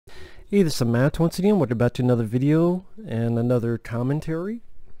Hey, this is Matt once again. Welcome back to another video and another commentary.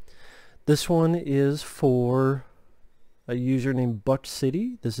 This one is for a user named Buck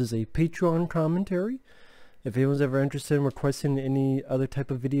City. This is a Patreon commentary. If anyone's ever interested in requesting any other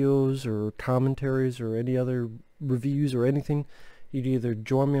type of videos or commentaries or any other reviews or anything, you'd either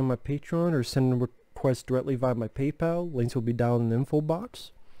join me on my Patreon or send a request directly via my PayPal. Links will be down in the info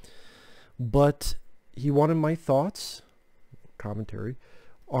box. But he wanted my thoughts, commentary,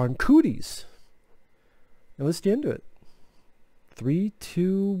 on Cooties. And let's get into it. 3,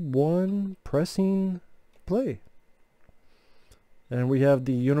 2, 1, pressing play. And we have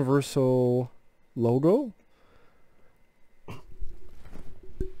the Universal logo.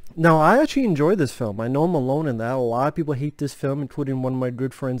 Now, I actually enjoy this film. I know I'm alone in that. A lot of people hate this film, including one of my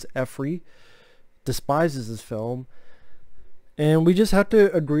good friends, Effrey, despises this film. And we just have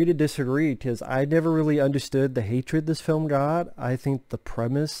to agree to disagree, because I never really understood the hatred this film got. I think the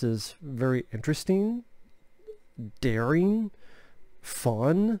premise is very interesting, daring,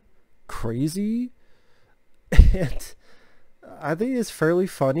 fun, crazy, and I think it's fairly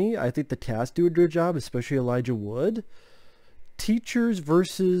funny. I think the cast do a good job, especially Elijah Wood. Teachers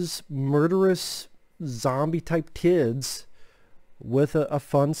versus murderous zombie type kids with a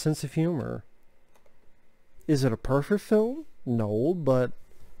fun sense of humor. Is it a perfect film? No, but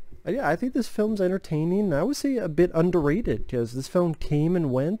yeah, I think this film's entertaining. I would say a bit underrated, because this film came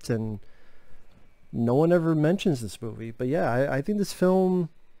and went and no one ever mentions this movie. But yeah, I think this film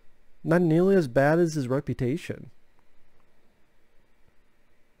not nearly as bad as his reputation.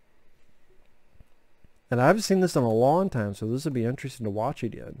 And I haven't seen this in a long time, so this would be interesting to watch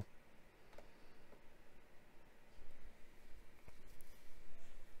again.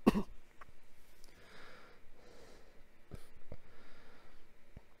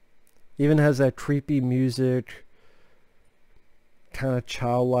 Even has that creepy music, kind of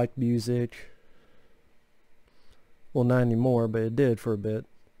childlike music. Well, not anymore, but it did for a bit.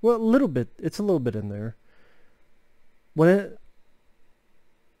 Well, a little bit. It's a little bit in there. When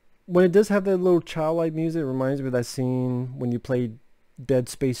it does have that little childlike music, it reminds me of that scene when you play Dead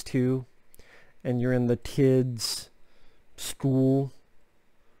Space 2 and you're in the kids' school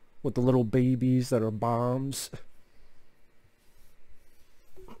with the little babies that are bombs.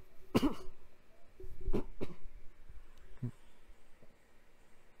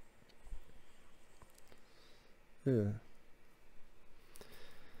 Yeah.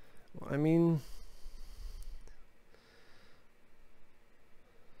 I mean,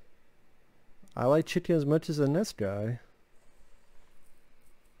 I like chicken as much as the next guy.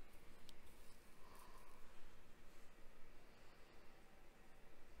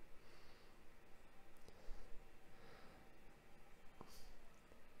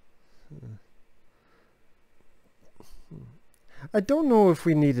 I don't know if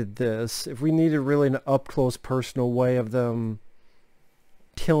we needed this. If we needed really an up-close personal way of them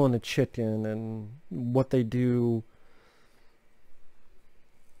killing a chicken and what they do.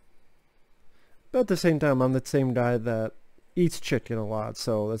 But at the same time, I'm the same guy that eats chicken a lot,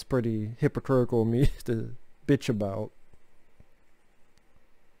 so that's pretty hypocritical of me to bitch about.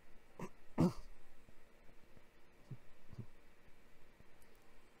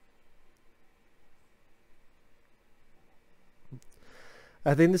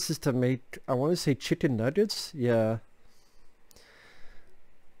 I think this is to make, I want to say chicken nuggets? Yeah.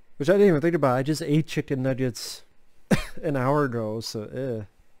 Which I didn't even think about. I just ate chicken nuggets an hour ago, so eh.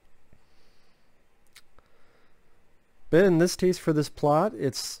 But in this case, for this plot,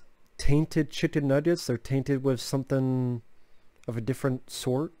 it's tainted chicken nuggets. They're tainted with something of a different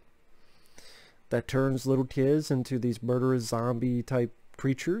sort that turns little kids into these murderous zombie type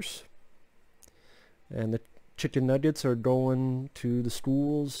creatures. And the chicken nuggets are going to the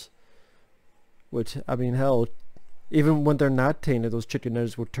schools, which, I mean, hell, even when they're not tainted, those chicken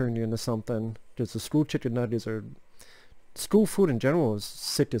nuggets will turn you into something, because the school chicken nuggets are, school food in general is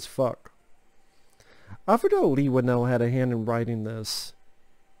sick as fuck. I forgot Leigh Whannell had a hand in writing this.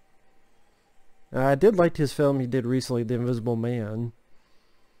 I did like his film he did recently, The Invisible Man.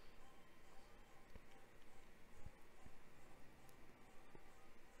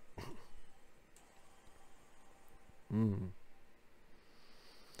 And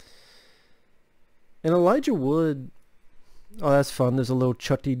Elijah Wood, oh, that's fun. There's a little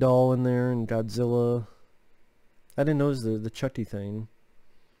Chucky doll in there and Godzilla. I didn't notice the Chucky thing.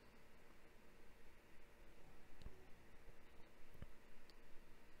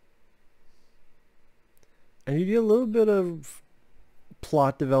 And you get a little bit of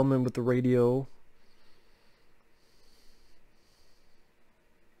plot development with the radio.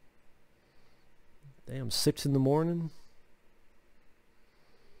 Damn, 6 in the morning.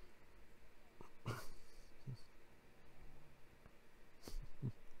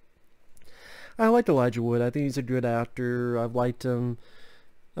 I liked Elijah Wood. I think he's a good actor. I've liked him.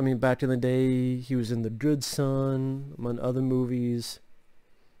 I mean, back in the day, he was in The Good Son, among other movies.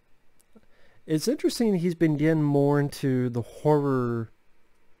 It's interesting he's been getting more into the horror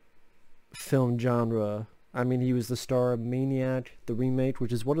film genre. I mean, he was the star of Maniac, the remake,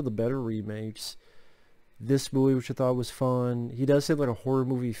 which is one of the better remakes. This movie, which I thought was fun. He does seem like a horror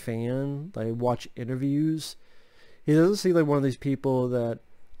movie fan. I watch interviews. He doesn't seem like one of these people that,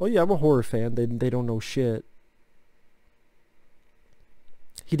 oh yeah, I'm a horror fan. They don't know shit.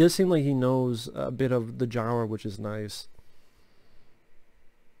 He does seem like he knows a bit of the genre, which is nice.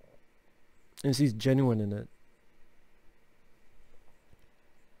 And he's genuine in it.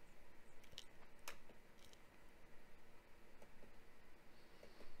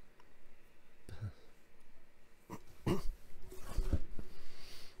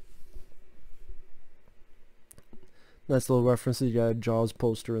 Nice little reference. You got a Jaws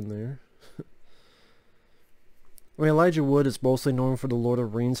poster in there. I mean, Elijah Wood is mostly known for the Lord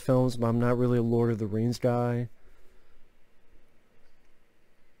of the Rings films, but I'm not really a Lord of the Rings guy.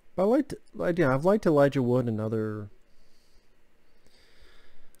 But I've liked Elijah Wood and other.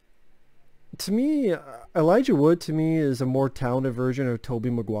 To me, Elijah Wood to me is a more talented version of Tobey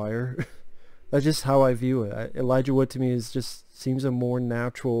Maguire. That's just how I view it. Elijah Wood to me is just seems a more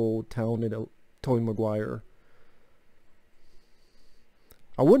natural, talented Tobey Maguire.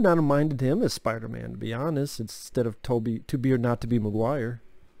 I would not have minded him as Spider-Man, to be honest, instead of Tobey, to be or not to be Maguire.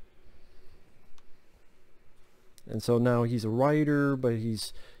 And so now he's a writer, but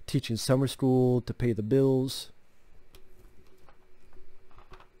he's teaching summer school to pay the bills.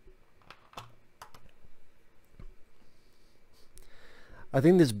 I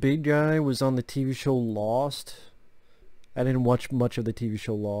think this big guy was on the TV show Lost. I didn't watch much of the TV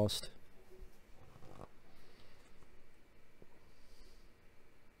show Lost.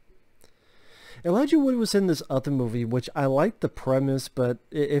 Elijah Wood was in this other movie, which I liked the premise, but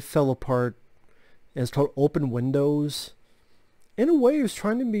it fell apart. And it's called Open Windows. In a way, it was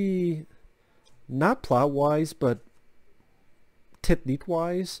trying to be not plot-wise, but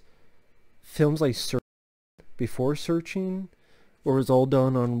technique-wise. Films like Before Searching, where it was all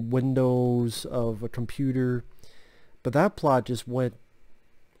done on windows of a computer. But that plot just went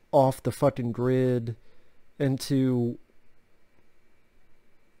off the fucking grid into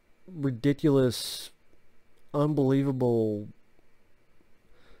ridiculous, unbelievable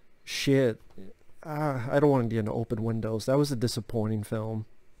shit. I don't want to get into Open Windows. That was a disappointing film.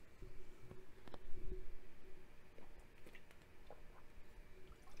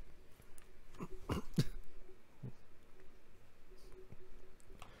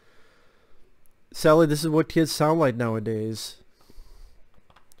 Sally, this is what kids sound like nowadays.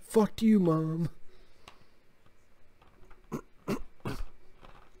 Fuck you, Mom.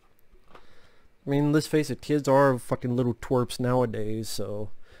 I mean, let's face it, kids are fucking little twerps nowadays,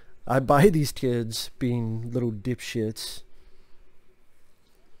 so I buy these kids being little dipshits.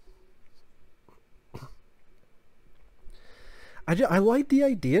 I like the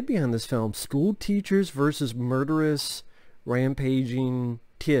idea behind this film. School teachers versus murderous, rampaging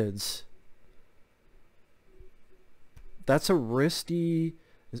kids. That's a risky,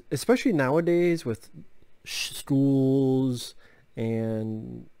 especially nowadays with schools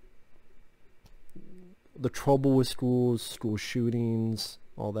and the trouble with schools, school shootings,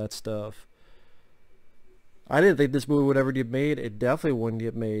 all that stuff. I didn't think this movie would ever get made. It definitely wouldn't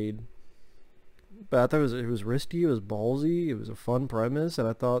get made. But I thought it was risky, it was ballsy, it was a fun premise, and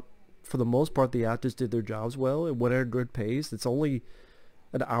I thought for the most part the actors did their jobs well. It went at a good pace. It's only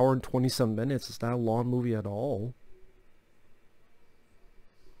an hour and 20 some minutes. It's not a long movie at all.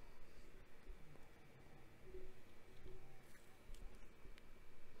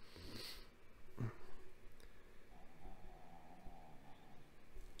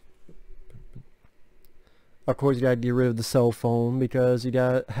 Of course, you gotta get rid of the cell phone because you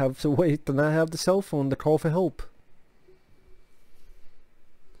gotta have to wait to not have the cell phone to call for help.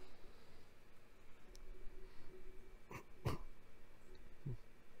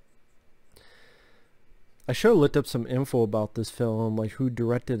 I should have looked up some info about this film, like who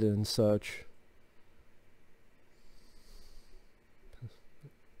directed it and such.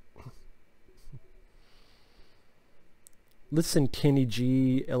 Listen, Kenny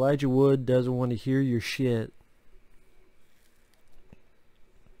G, Elijah Wood doesn't want to hear your shit.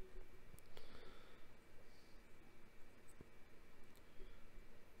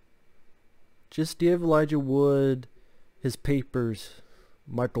 Just give Elijah Wood his papers,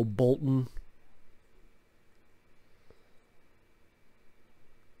 Michael Bolton.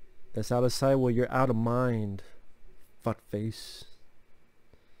 That's out of sight. Well, you're out of mind, fuckface.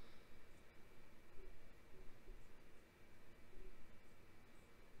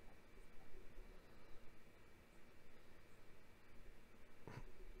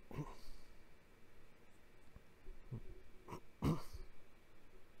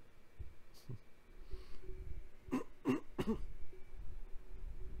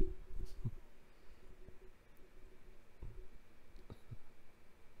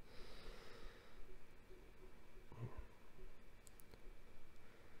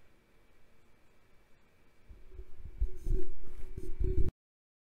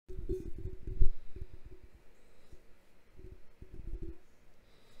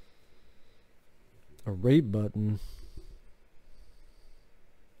 A rape button?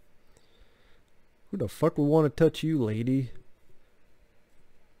 Who the fuck would want to touch you, lady?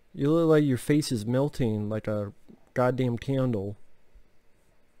 You look like your face is melting like a goddamn candle.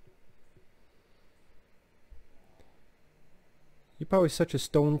 You're probably such a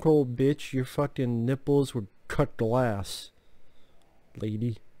stone cold bitch, your fucking nipples would cut glass,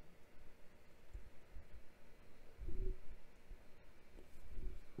 lady.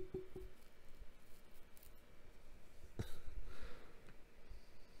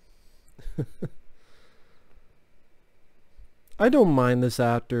 I don't mind this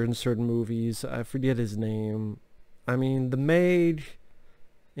actor in certain movies. I forget his name. I mean, The Maid,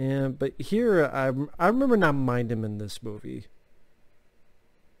 and but here I remember not minding him in this movie.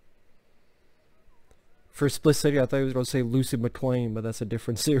 For a split second, I thought he was going to say Lucy McClane, but that's a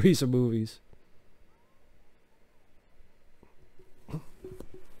different series of movies.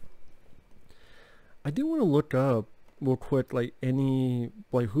 I do want to look up real quick, like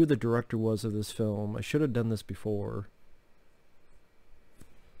who the director was of this film. I should have done this before.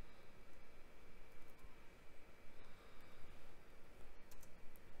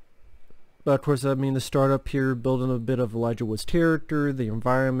 But of course, I mean, the startup here, building a bit of Elijah Wood's character, the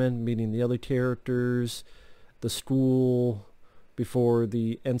environment, meeting the other characters, the school, before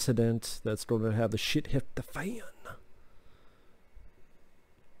the incident that's going to have the shit hit the fan.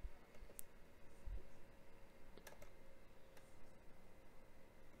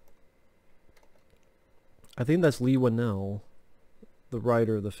 I think that's Leigh Whannell, the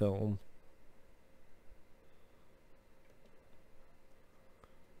writer of the film.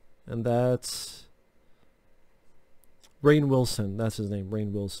 And that's Rainn Wilson. That's his name,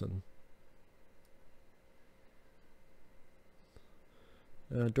 Rainn Wilson.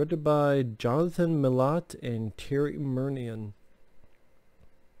 Directed by Jonathan Milott and Cary Murnion.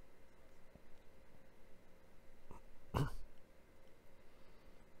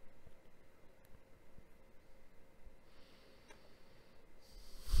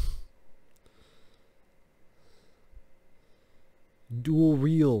 Dual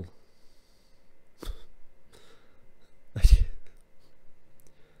reel.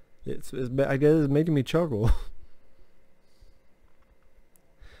 I guess it's making me chuckle.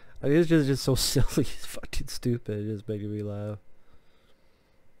 I guess it's just so silly, it's fucking stupid. It's just making me laugh.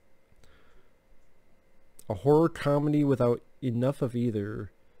 A horror comedy without enough of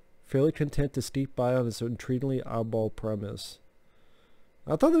either. Fairly content to steep by on its intriguingly oddball premise.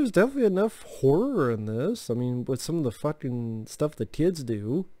 I thought there was definitely enough horror in this. I mean, with some of the fucking stuff the kids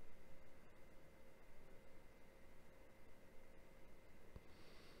do.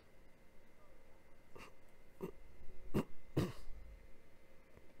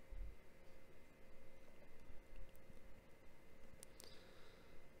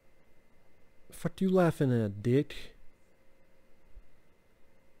 Fuck you laughing at, dick?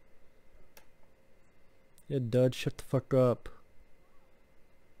 Yeah, Dud, shut the fuck up.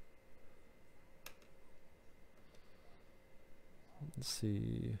 Let's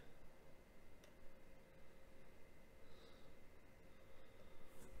see.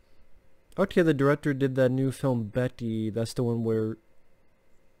 Okay, the director did that new film Betty. That's the one where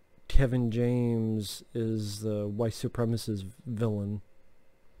Kevin James is the white supremacist villain.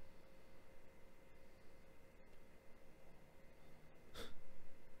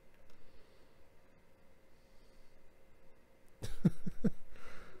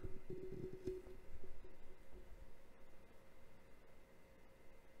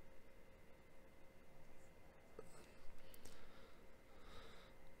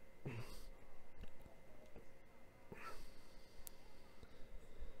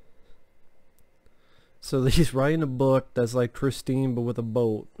 So he's writing a book that's like Christine but with a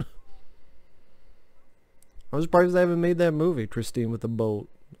boat. I'm surprised they haven't made that movie, Christine with a boat.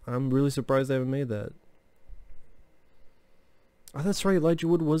 I'm really surprised they haven't made that. Oh, that's right, Elijah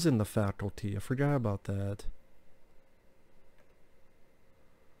Wood was in The Faculty. I forgot about that.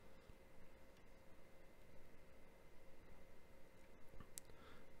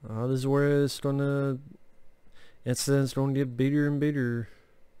 Oh, this is where it's gonna... Incident's gonna get bigger and bigger.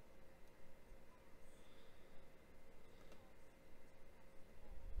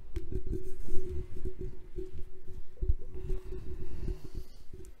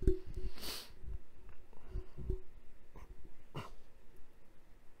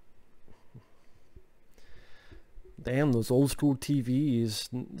 Damn, those old school TVs,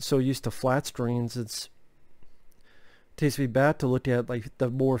 so used to flat screens, it takes me back to look at like the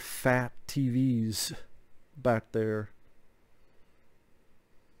more fat TVs back there.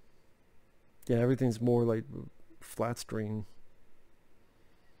 Yeah, everything's more like flat screen.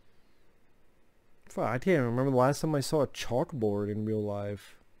 Fuck, I can't remember the last time I saw a chalkboard in real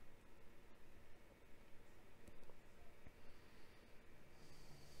life.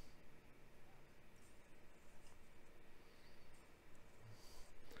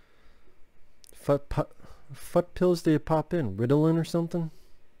 What pills do you pop in? Ritalin or something?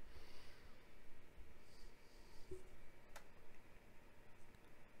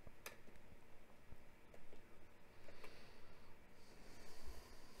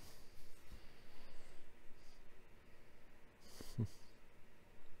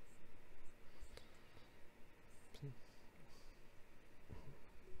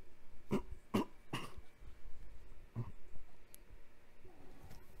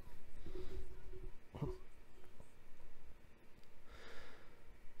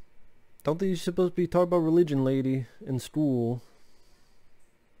 Don't think you're supposed to be talking about religion, lady, in school.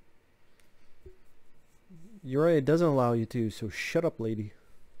 You're right, it doesn't allow you to, so shut up, lady.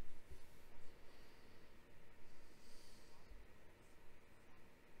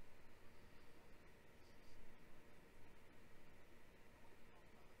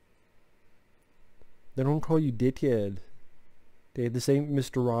 They don't call you dickhead. This ain't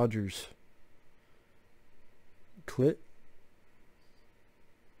Mr. Rogers. Clit?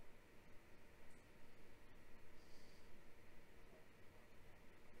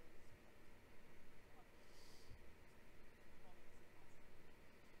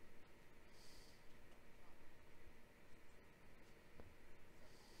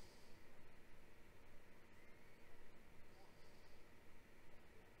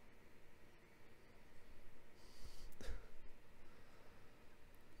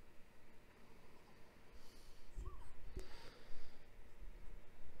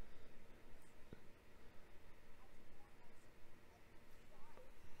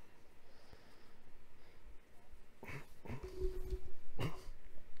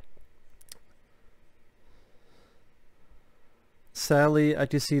 Sadly, I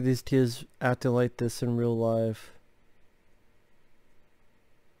just see these kids acting like this in real life.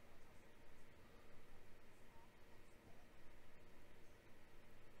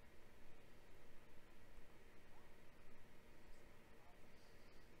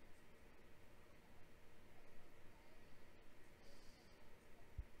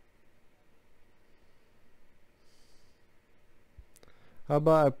 How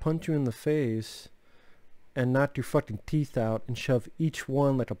about I punch you in the face and knock your fucking teeth out and shove each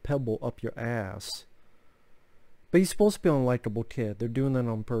one like a pebble up your ass? But he's supposed to be an unlikable kid. They're doing that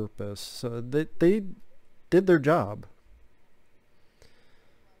on purpose. So they did their job.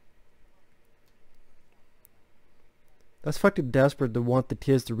 That's fucking desperate to want the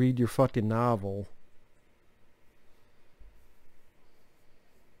kids to read your fucking novel.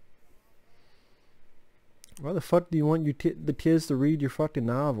 Why the fuck do you want the kids to read your fucking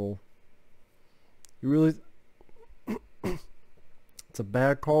novel? You really... It's a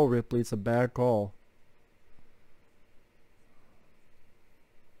bad call, Ripley. It's a bad call.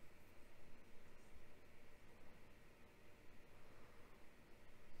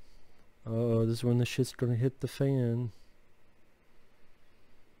 Oh, this is when the shit's gonna hit the fan.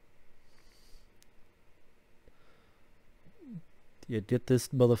 Yeah, get this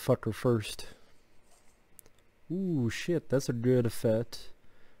motherfucker first. Ooh, shit, that's a good effect.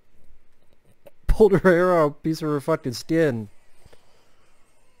 Pulled her hair out, a piece of her fucking skin.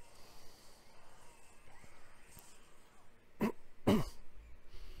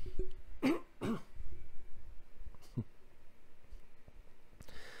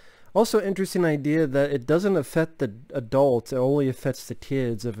 Also, interesting idea that it doesn't affect the adults, it only affects the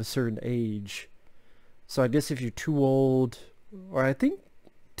kids of a certain age. So I guess if you're too old, or I think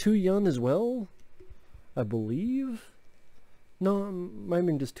too young as well, I believe? No, might have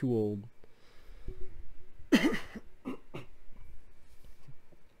been just too old.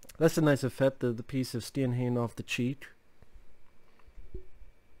 That's a nice effect, the piece of skin hanging off the cheek.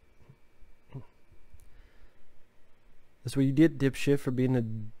 That's what you did, dipshit, for being a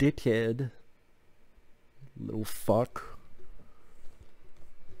dickhead. Little fuck.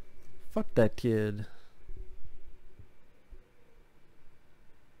 Fuck that kid.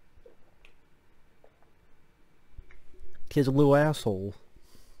 Kid's a little asshole.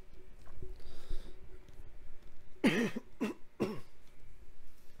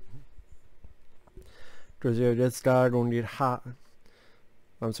 Cause yeah, this guy gonna get hot.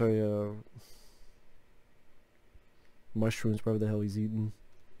 I'm sorry, mushrooms, whatever the hell he's eating.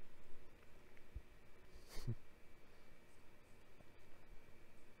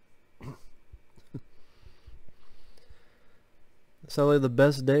 It's like the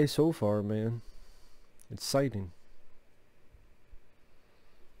best day so far, man. Exciting.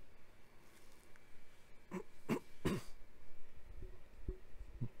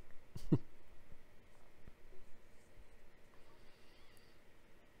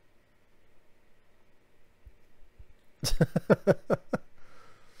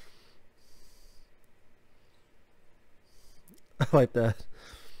 I like that.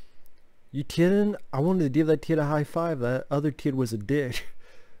 You kidding? I wanted to give that kid a high five. That other kid was a dick.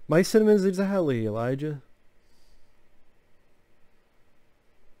 My sentiments exactly, Elijah.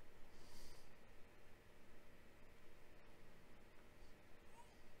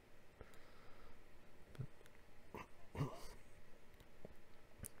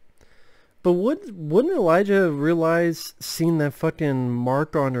 But wouldn't Elijah realize seeing that fucking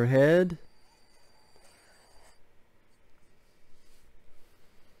mark on her head?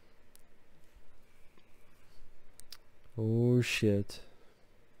 Oh shit.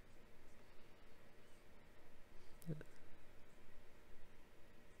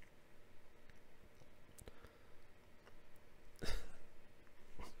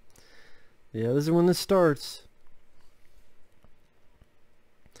 Yeah, this is when this starts.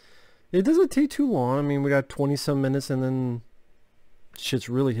 It doesn't take too long. I mean, we got 20 some minutes and then shit's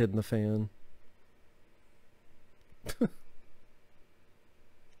really hitting the fan.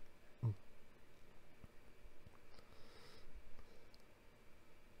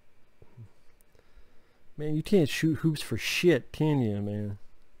 Man, you can't shoot hoops for shit, can you, man?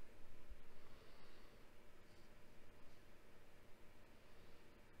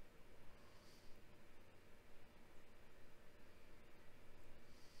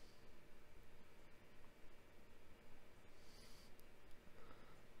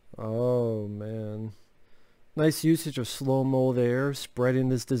 Oh, man. Nice usage of slow-mo there, spreading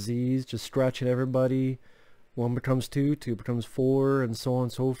this disease, just scratching everybody. 1 becomes 2, 2 becomes 4, and so on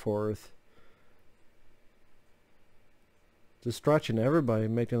and so forth. Just scratching everybody,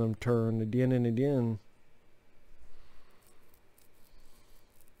 making them turn again and again.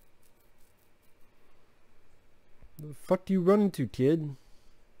 The fuck do you run into, kid?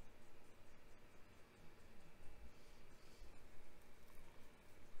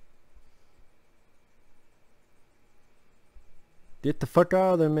 Get the fuck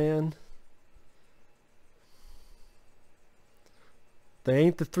out of there, man. They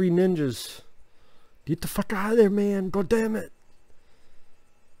ain't the 3 ninjas. Get the fuck out of there, man. God damn it.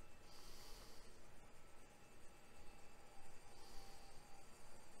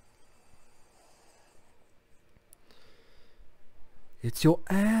 It's your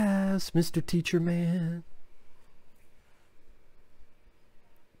ass, Mr. Teacher Man.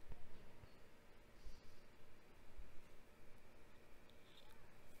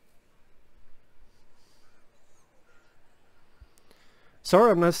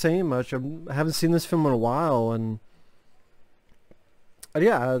 Sorry, I'm not saying much. I haven't seen this film in a while, and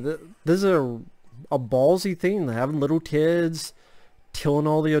yeah, this is a ballsy thing. Having little kids, killing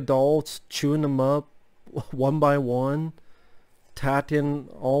all the adults, chewing them up one by one, attacking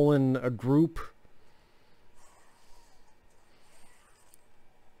all in a group.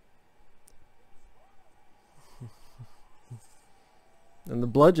 And the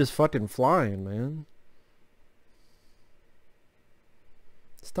blood just fucking flying, man.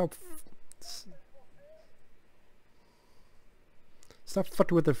 Stop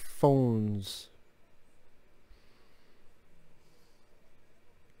fucking with their phones.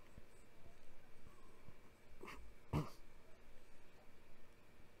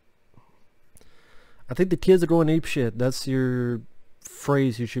 I think the kids are going ape shit. That's your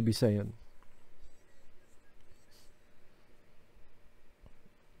phrase you should be saying.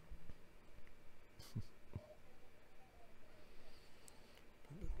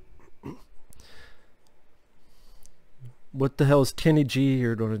 What the hell is Kenny G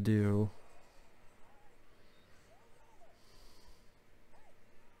here gonna do?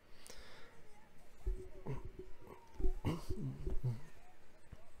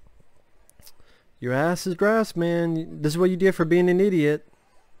 Your ass is grass, man. This is what you get for being an idiot.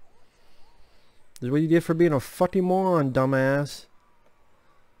 This is what you get for being a fucking moron, dumbass.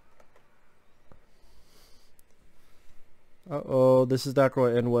 Uh-oh, this is not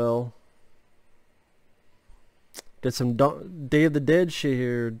going to end well. Get some Day of the Dead shit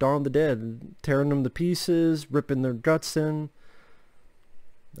here. Dawn of the Dead. Tearing them to pieces, ripping their guts in.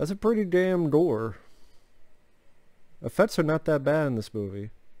 That's a pretty damn gore. Effects are not that bad in this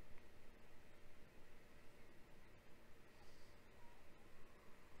movie.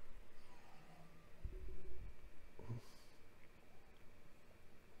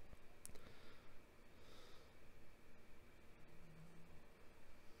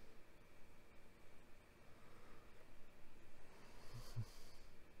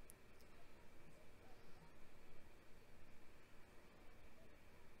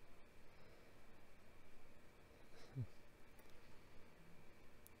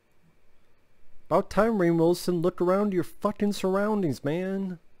 About time, Rainn Wilson. Look around your fucking surroundings,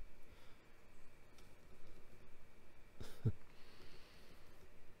 man.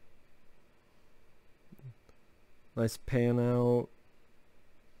 Nice pan out.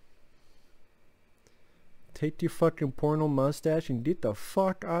 Take your fucking porno mustache and get the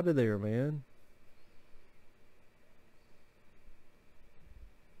fuck out of there, man.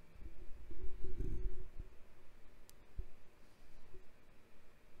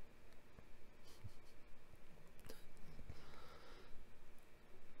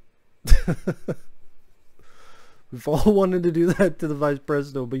 We've all wanted to do that to the vice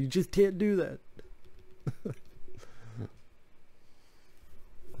president, but you just can't do that.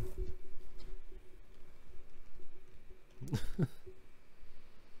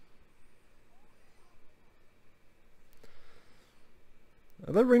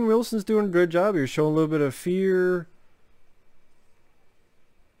 I thought Rainn Wilson's doing a good job here, showing a little bit of fear.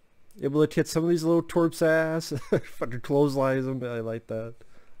 Able to hit some of these little twerps' ass. Fucking clotheslines them. I like that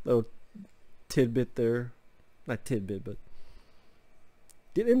little tidbit there. Not tidbit, but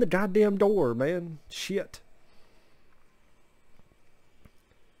get in the goddamn door, man. Shit.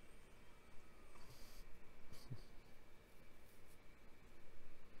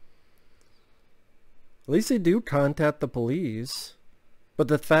 At least they do contact the police. But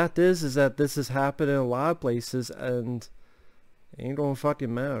the fact is that this has happened in a lot of places and it ain't gonna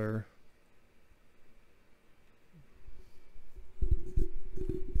fucking matter.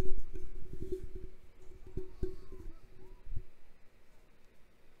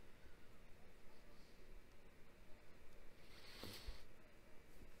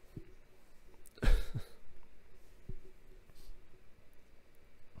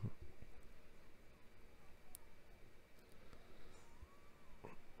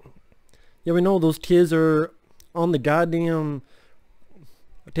 Yeah, we know those kids are on the goddamn,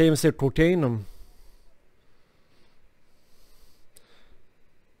 I can't even say cocaine them.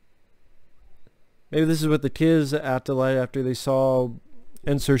 Maybe this is what the kids acted like after they saw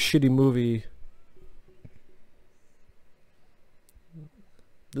Ensor's shitty movie.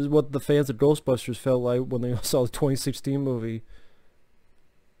 This is what the fans of Ghostbusters felt like when they saw the 2016 movie.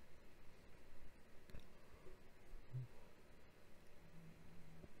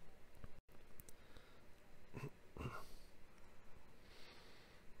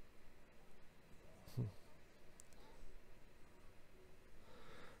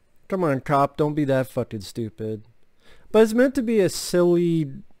 Come on, cop, don't be that fucking stupid. But it's meant to be a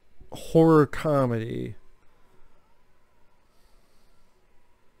silly horror comedy.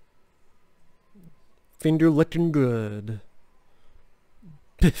 Finger licking good.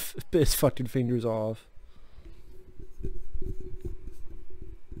 Biff his fucking fingers off.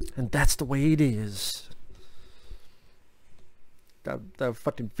 And that's the way it is. That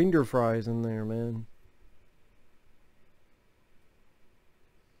fucking finger fries in there, man.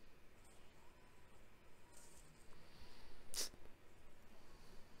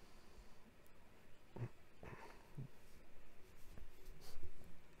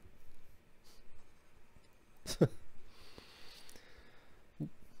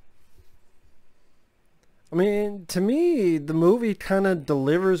 I mean, to me, the movie kind of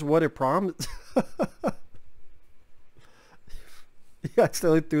delivers what it promised. He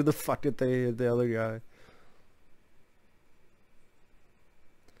accidentally threw the fucking thing at the other guy.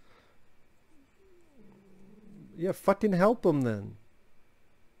 Yeah, fucking help him then.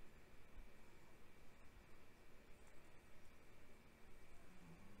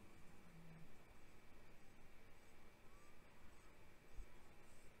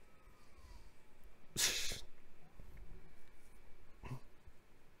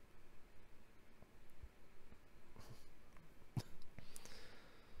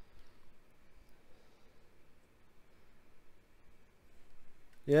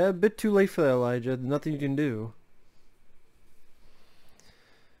 Yeah, a bit too late for that, Elijah. There's nothing you can do.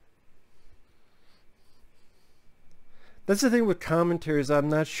 That's the thing with commentaries. I'm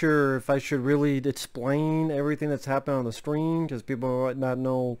not sure if I should really explain everything that's happening on the screen because people might not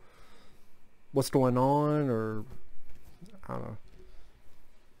know what's going on, or I don't know.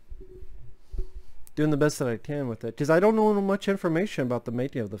 Doing the best that I can with it because I don't know much information about the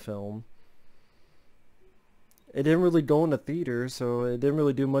making of the film. It didn't really go into theaters, so it didn't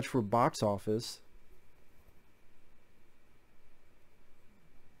really do much for box office.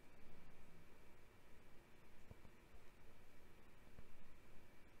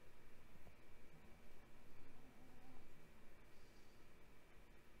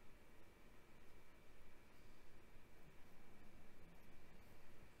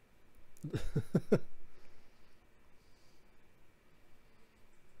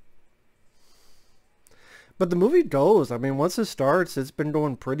 But the movie goes. I mean, once it starts, it's been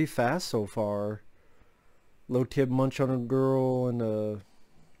going pretty fast so far. Little kid munch on a girl in a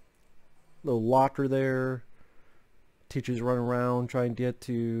little locker there. Teachers run around trying to get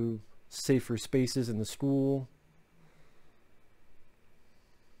to safer spaces in the school.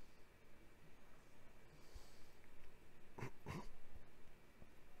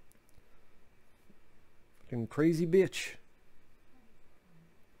 Fucking crazy bitch.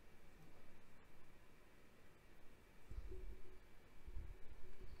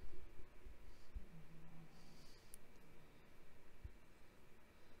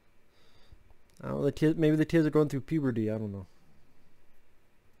 I don't know, maybe the kids are going through puberty. I don't know.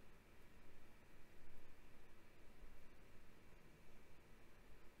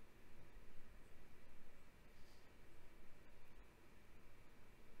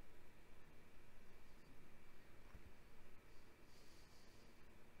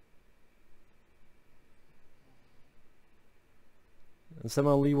 And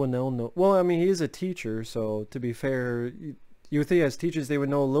somehow Leigh Whannell know. Well, I mean, he is a teacher, so to be fair, you would think as teachers they would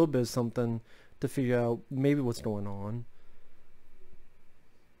know a little bit of something to figure out maybe what's going on.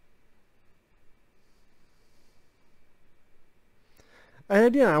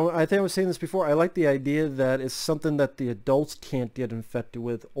 And yeah, I think I was saying this before. I like the idea that it's something that the adults can't get infected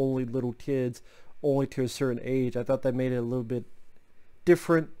with, only little kids, only to a certain age. I thought that made it a little bit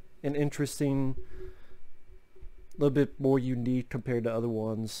different and interesting, a little bit more unique compared to other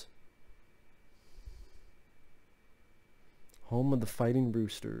ones. Home of the Fighting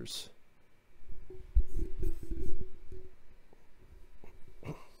Roosters.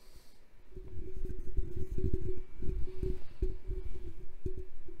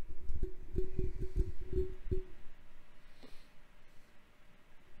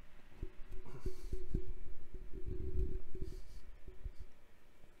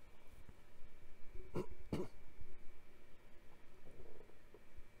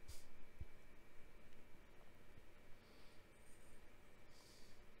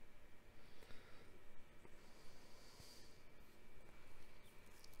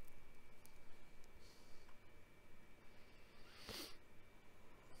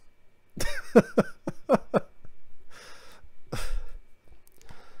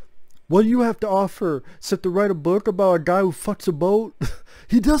 What do you have to offer? Except to write a book about a guy who fucks a boat?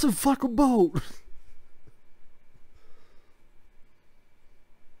 He doesn't fuck a boat.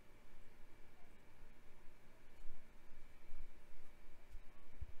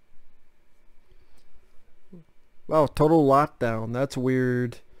 Wow, total lockdown. That's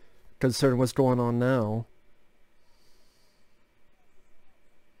weird considering what's going on now.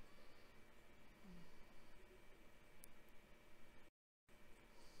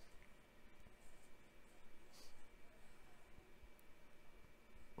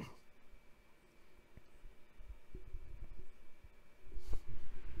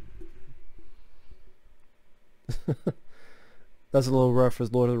 That's a little rough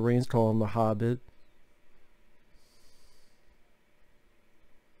as Lord of the Rings call him the Hobbit.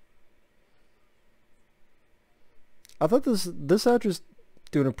 I thought this actress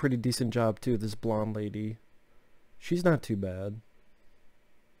doing a pretty decent job too, this blonde lady. She's not too bad.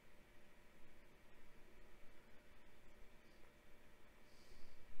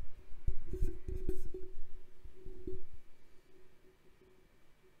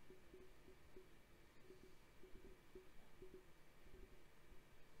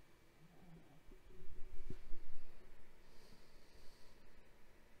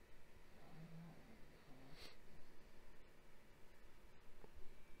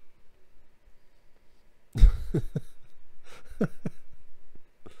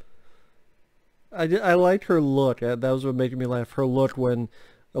 I liked her look. That was what made me laugh. Her look when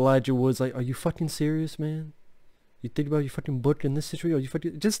Elijah Wood's like, "Are you fucking serious, man? You think about your fucking book in this situation? Are you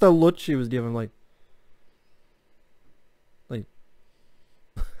fucking..." Just the look she was giving, like,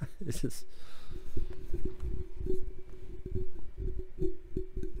 it's just.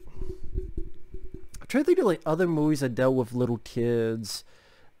 I'm trying to think of like other movies that dealt with little kids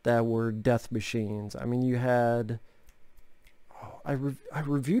that were death machines. I mean, you had. Oh, I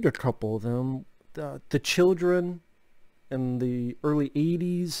reviewed a couple of them. The Children in the early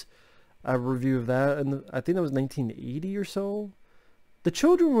 80s. A review of that, and I think that was 1980 or so. The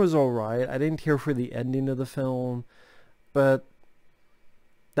Children was alright. I didn't care for the ending of the film, but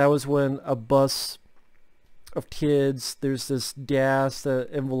that was when a bus of kids, there's this gas that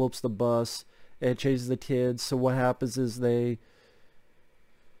envelopes the bus, and it chases the kids. So what happens is they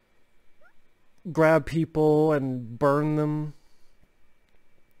grab people and burn them.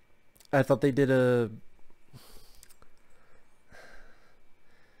 I thought they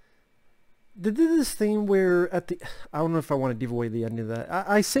they did this thing where at the, I don't know if I want to give away the ending of that.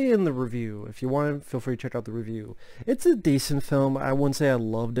 I say in the review, if you want, feel free to check out the review. It's a decent film. I wouldn't say I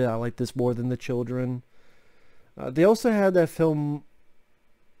loved it. I like this more than The Children. They also had that film,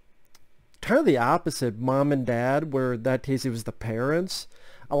 kind of the opposite, Mom and Dad, where in that case it was the parents.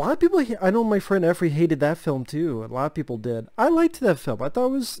 A lot of people, I know my friend Effrey hated that film too. A lot of people did. I liked that film. I thought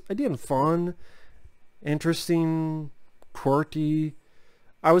it was, again, fun, interesting, quirky.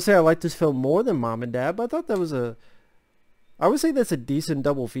 I would say I liked this film more than Mom and Dad, but I thought that was I would say that's a decent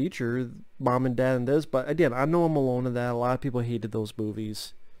double feature, Mom and Dad and this, but again, I know I'm alone in that. A lot of people hated those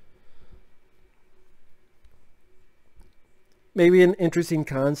movies. Maybe an interesting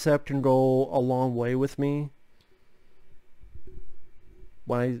concept can go a long way with me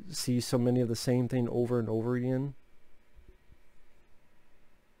when I see so many of the same thing over and over again.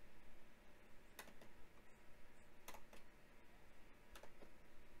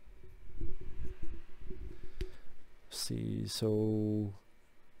 See, so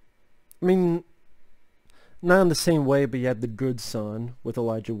I mean, not in the same way, but you had The Good Son with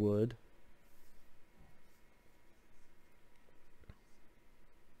Elijah Wood.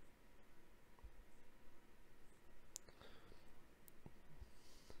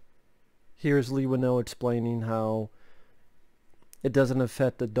 Here's Leigh Whannell explaining how it doesn't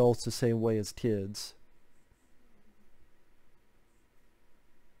affect adults the same way as kids.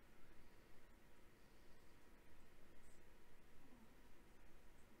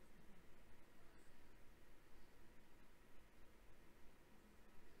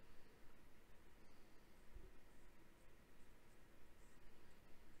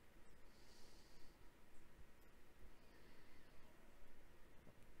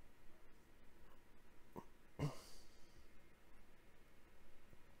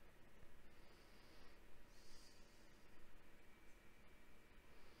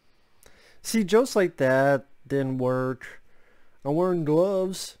 See, jokes like that didn't work. I'm wearing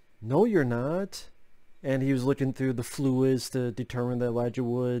gloves. No, you're not. And he was looking through the fluids to determine that Elijah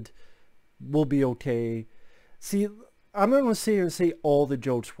Wood will be okay. See, I'm not going to sit here and say all the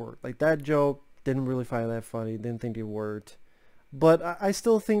jokes worked. Like, that joke, didn't really find that funny. Didn't think it worked. But I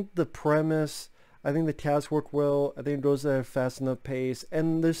still think the premise, I think the cast work well. I think it goes at a fast enough pace.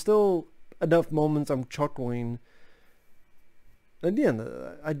 And there's still enough moments I'm chuckling. Again,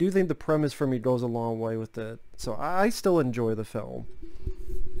 I do think the premise for me goes a long way with it. So I still enjoy the film.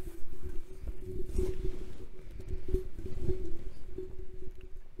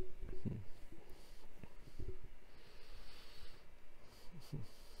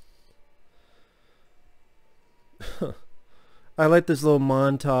 I like this little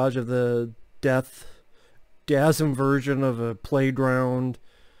montage of the deathgasm version of a playground.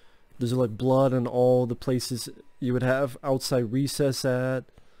 There's like blood in all the places you would have outside recess at.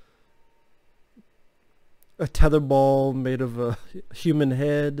 A tetherball made of a human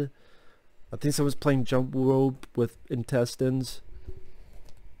head. I think someone's playing jump rope with intestines.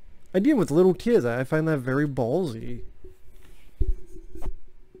 Again, with little kids, I find that very ballsy.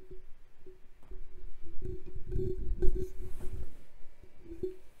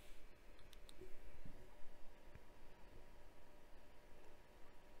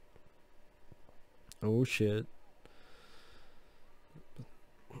 Oh shit.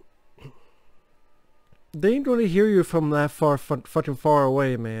 They ain't gonna hear you from that fucking far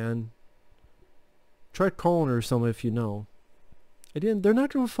away, man. Try calling her or something if you know. They're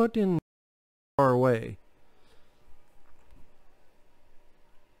not gonna fucking far away.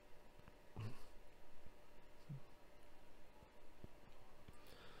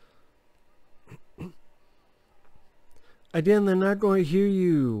 Again, they're not going to hear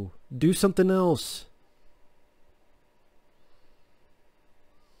you. Do something else.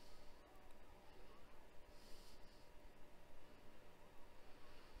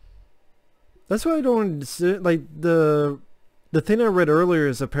 That's why I don't like the thing I read earlier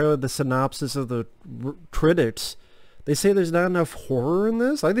is apparently the synopsis of the critics. They say there's not enough horror in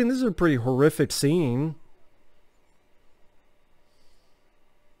this. I think this is a pretty horrific scene.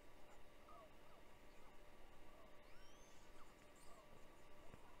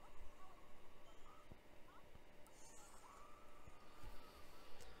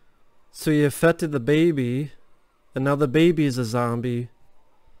 So you affected the baby, and now the baby is a zombie.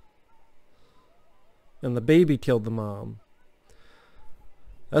 And the baby killed the mom.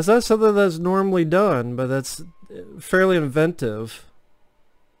 That's not something that's normally done, but that's fairly inventive.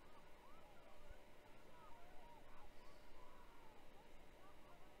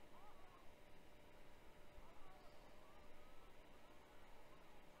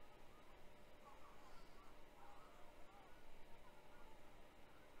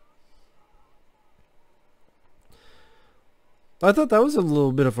 I thought that was a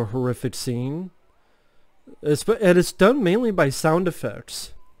little bit of a horrific scene. And it's done mainly by sound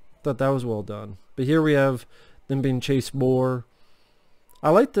effects. Thought that was well done. But here we have them being chased more. I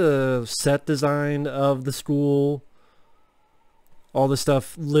like the set design of the school. All the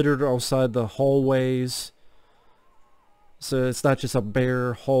stuff littered outside the hallways. So it's not just a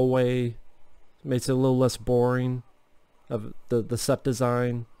bare hallway. Makes it a little less boring of the set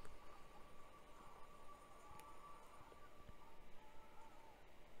design.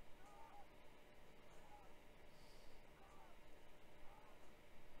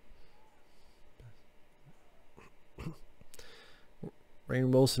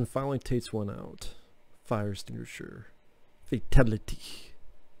 Rainn Wilson finally takes one out. Fire extinguisher. Fatality.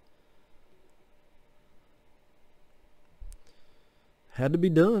 Had to be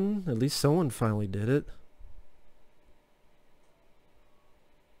done. At least someone finally did it.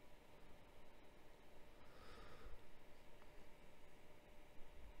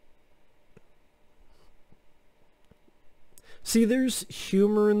 See, there's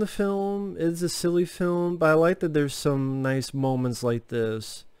humor in the film. It's a silly film, but I like that there's some nice moments like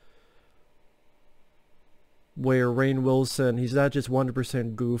this where Rainn Wilson, he's not just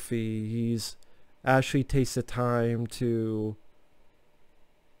 100% goofy. He's actually takes the time to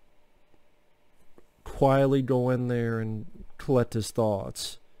quietly go in there and collect his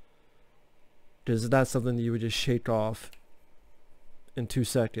thoughts. Because that's something that you would just shake off in 2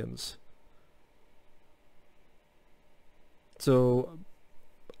 seconds. So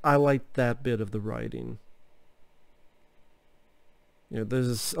I like that bit of the writing. You know,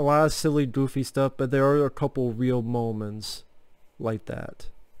 there's a lot of silly, goofy stuff, but there are a couple real moments like that.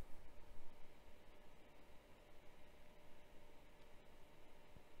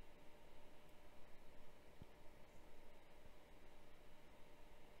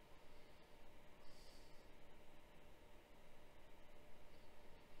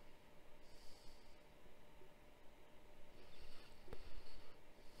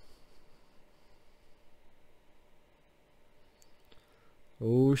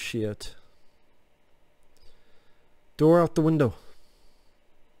 Oh shit. Door out the window.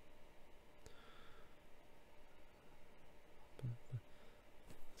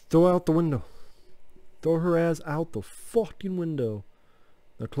 Throw out the window. Throw her ass out the fucking window.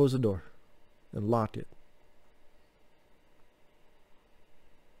 Now close the door and lock it.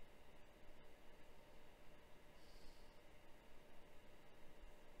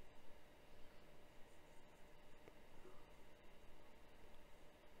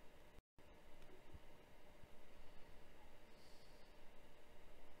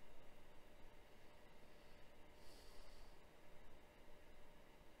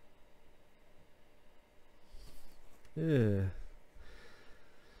 Yeah.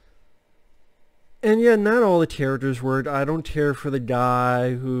 And yeah, not all the characters were. I don't care for the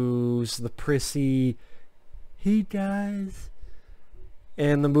guy who's the prissy, hey guys.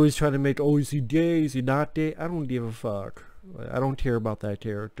 And the movie's trying to make, oh, is he gay? Is he not gay? I don't give a fuck. I don't care about that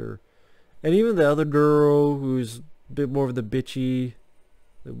character. And even the other girl who's a bit more of the bitchy,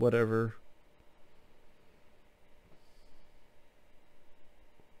 whatever.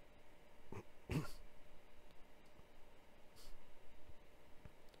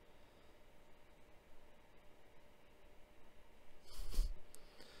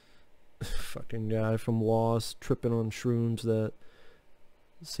 Fucking guy from Lost tripping on shrooms that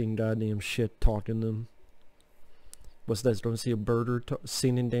seeing goddamn shit talking to them. What's that? Don't see a birder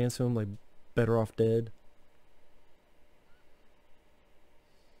sing and dance to him like Better Off Dead.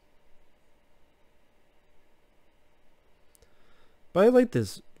 But I like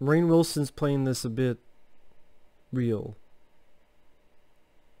this. Rainn Wilson's playing this a bit real.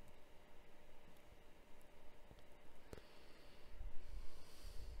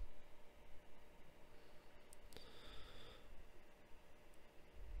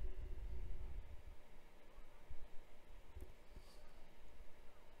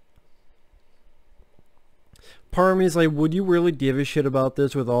 Part of me is like, would you really give a shit about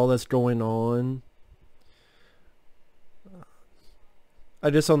this with all that's going on? I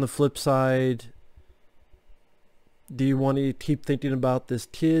just, on the flip side, do you want to keep thinking about this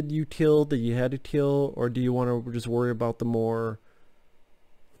kid you killed that you had to kill, or do you want to just worry about the more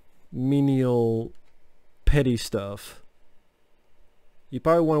menial, petty stuff? You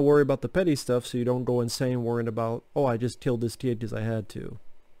probably want to worry about the petty stuff so you don't go insane worrying about, oh, I just killed this kid because I had to.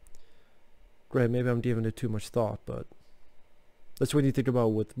 Great, maybe I'm giving it too much thought, but that's what you think about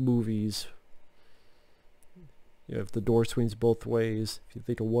with movies. You know, if the door swings both ways, if you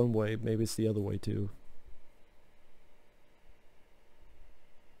think of one way, maybe it's the other way too.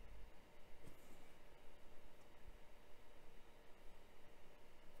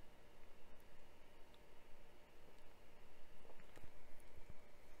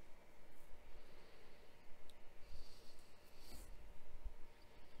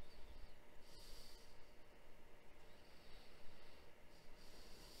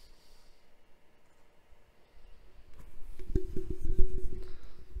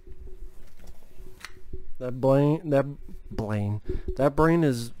 That brain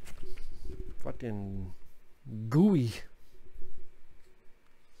is fucking gooey.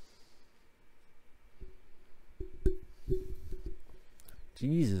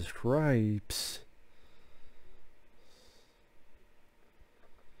 Jesus Christ.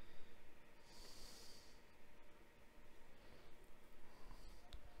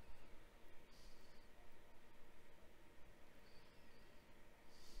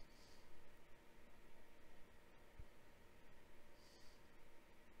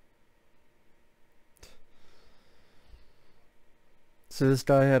 So this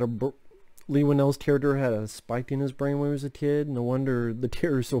guy had Leigh Whannell's character had a spike in his brain when he was a kid. No wonder the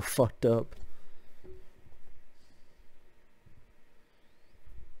terror is so fucked up.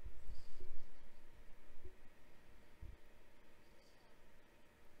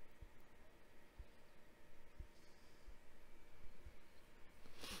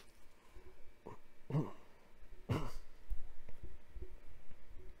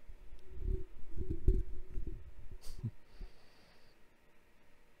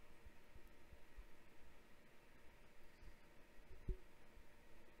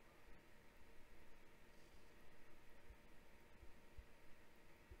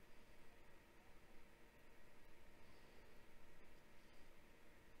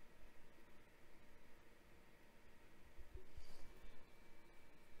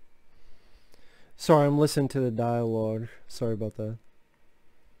 Sorry, I'm listening to the dialogue. Sorry about that.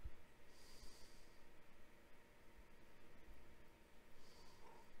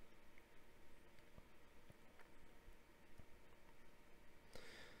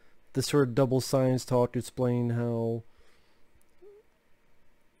 This sort of double science talk to explain how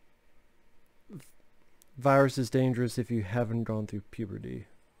virus is dangerous if you haven't gone through puberty.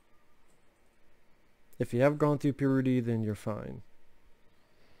 If you have gone through puberty, then you're fine.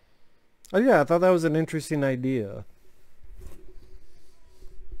 Oh yeah, I thought that was an interesting idea.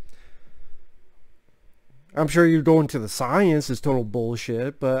 I'm sure you go into the science is total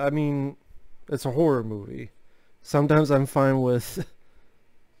bullshit, but I mean, it's a horror movie. Sometimes I'm fine with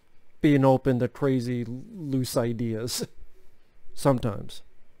being open to crazy, loose ideas. Sometimes.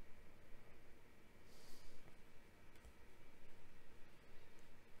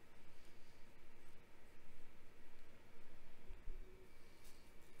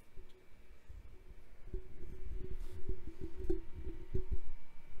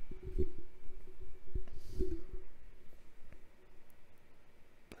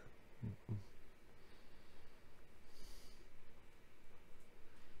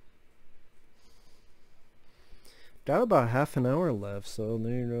 Got about half an hour left, so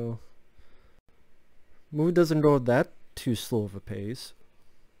there you go. Movie doesn't go that too slow of a pace.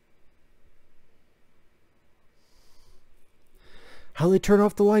 How they turn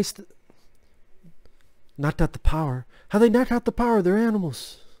off the lights? Knocked out the power. How they knock out the power? They're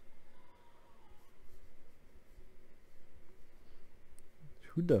animals.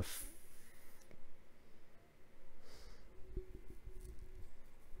 Who the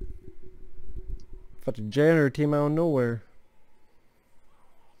fucking janitor came out of nowhere.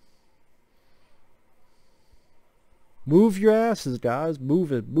 Move your asses, guys.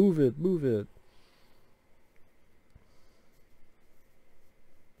 Move it, move it, move it.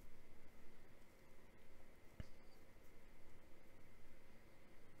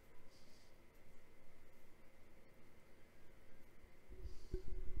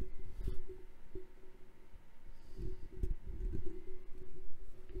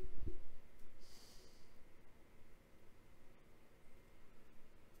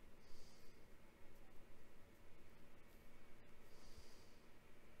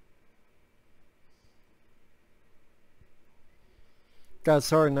 God,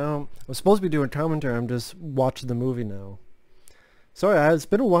 sorry, now I'm supposed to be doing commentary. I'm just watching the movie now. Sorry, it's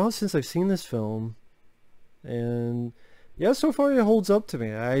been a while since I've seen this film. And yeah, so far it holds up to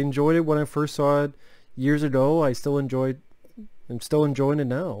me. I enjoyed it when I first saw it years ago. I'm still enjoying it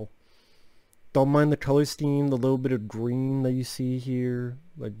now. Don't mind the color scheme, the little bit of green that you see here,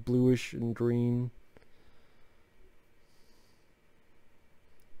 like bluish and green.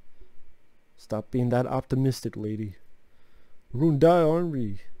 Stop being that optimistic, lady. We're gonna die, aren't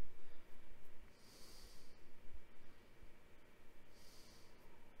we?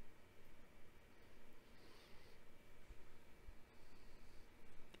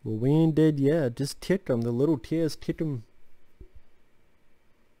 Well, we ain't dead yet. Just kick them. The little kids, kick them.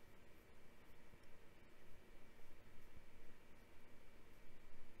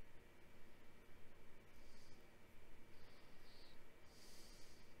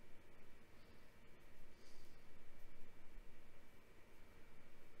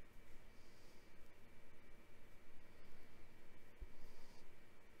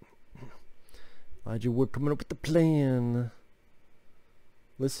 Elijah Wood coming up with the plan.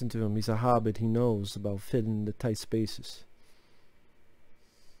 Listen to him. He's a hobbit. He knows about fitting the tight spaces.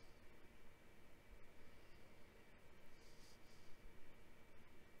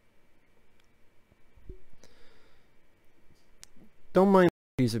 Don't mind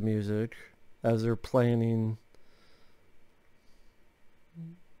the piece of music as they're planning.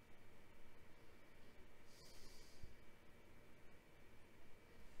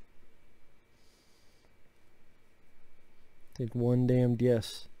 Take one damned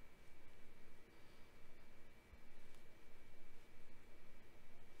yes.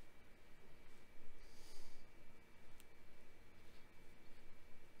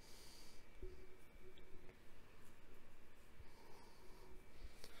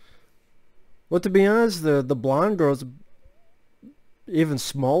 Well, to be honest, the blonde girl's even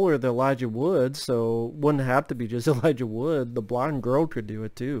smaller than Elijah Wood, so wouldn't have to be just Elijah Wood. The blonde girl could do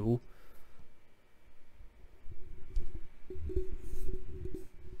it too.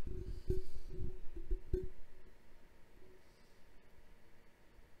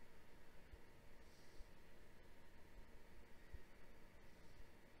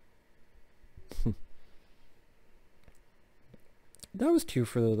 That was cute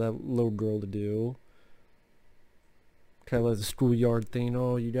for that little girl to do. Kind of like the schoolyard thing.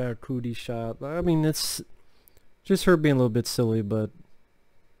 Oh, you got a Cooties shot. I mean, it's just her being a little bit silly, but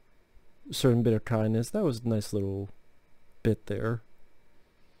a certain bit of kindness. That was a nice little bit there.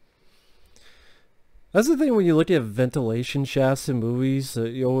 That's the thing when you look at ventilation shafts in movies.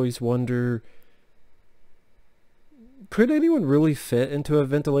 You always wonder, could anyone really fit into a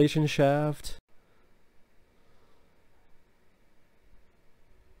ventilation shaft?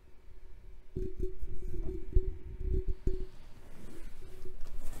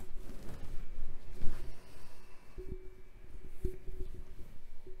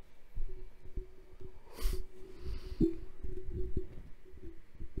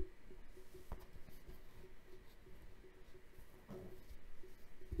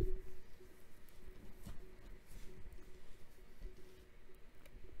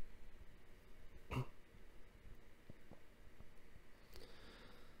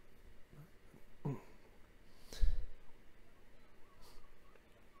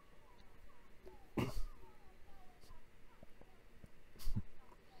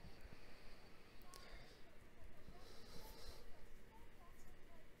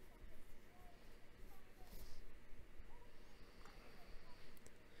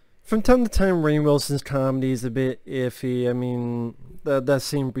 From time to time, Rainn Wilson's comedy is a bit iffy. I mean, that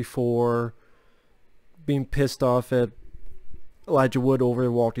scene before, being pissed off at Elijah Wood over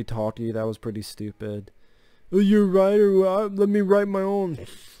the walkie-talkie, that was pretty stupid. Oh, you're a writer, let me write my own.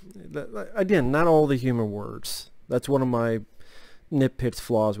 Again, not all the humor works. That's one of my nitpicks,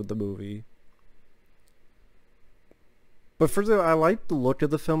 flaws with the movie. But first of all, I like the look of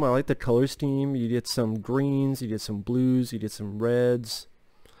the film. I like the color scheme. You get some greens, you get some blues, you get some reds.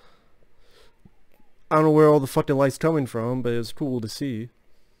 I don't know where all the fucking light's coming from, but it's cool to see.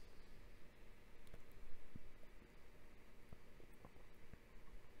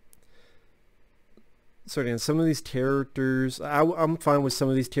 So again, some of these characters, I'm fine with some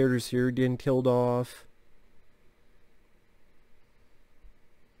of these characters here getting killed off.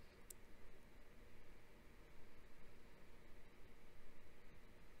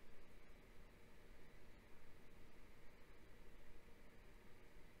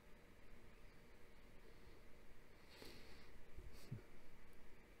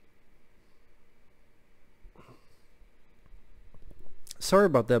 Sorry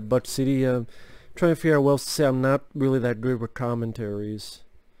about that, Butch City. Trying to figure out what else to say. I'm not really that good with commentaries.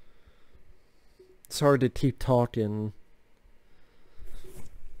 It's hard to keep talking.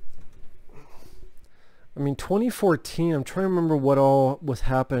 I mean, 2014, I'm trying to remember what all was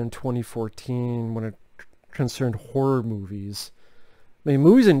happening in 2014 when it concerned horror movies. I mean,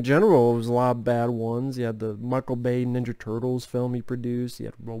 movies in general, there was a lot of bad ones. You had the Michael Bay Ninja Turtles film he produced. You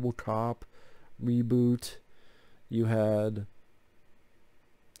had RoboCop reboot. You had...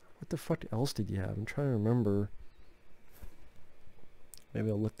 what the fuck else did you have? I'm trying to remember. Maybe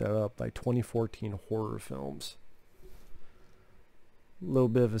I'll look that up. Like 2014 horror films. A little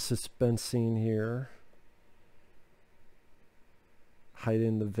bit of a suspense scene here. Hide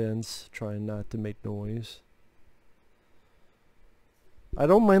in the vents, trying not to make noise. I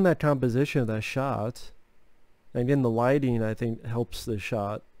don't mind that composition of that shot. And again, the lighting, I think, helps the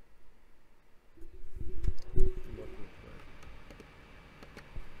shot.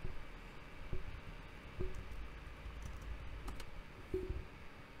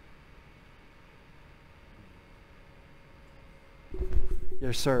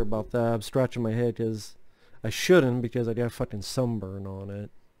 Yeah, sorry about that. I'm scratching my head because I shouldn't, because I got a fucking sunburn on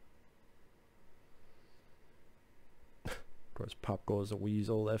it. Of course, Pop goes a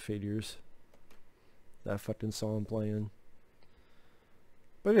weasel. That figures. That fucking song playing.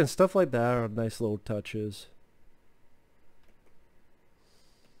 But again, stuff like that are nice little touches.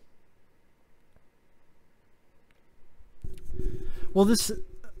 Well, this,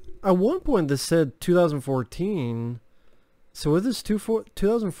 at one point this said 2014. So is this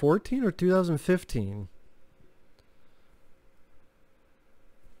 2014 or 2015?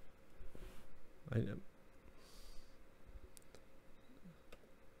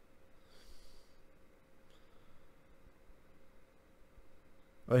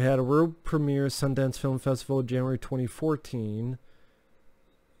 I had a world premiere Sundance Film Festival January 2014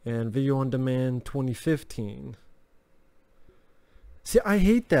 and video on demand 2015. See, I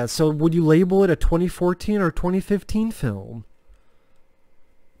hate that. So would you label it a 2014 or 2015 film?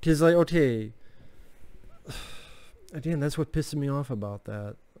 Because, like, okay, again, that's what pisses me off about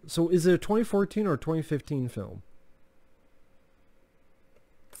that. So is it a 2014 or a 2015 film?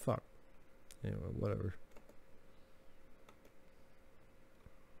 Fuck. Anyway, whatever.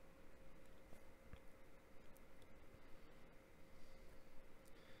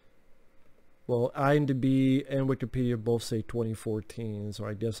 Well, IMDb and Wikipedia both say 2014, so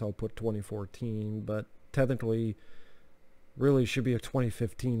I guess I'll put 2014, but technically, really should be a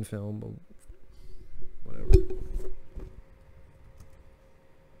 2015 film, but whatever.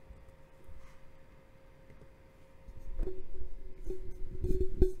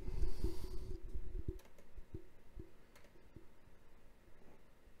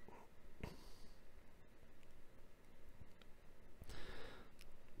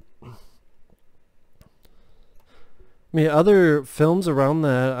 I mean, other films around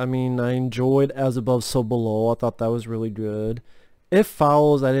that, I mean, I enjoyed As Above, So Below. I thought that was really good. It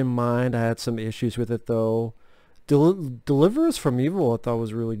Follows, I didn't mind. I had some issues with it, though. Deliver Us from Evil, I thought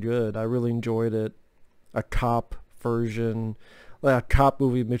was really good. I really enjoyed it. A cop version, like a cop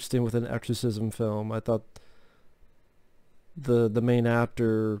movie mixed in with an exorcism film. I thought the main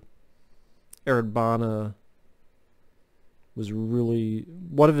actor, Eric Bana, was really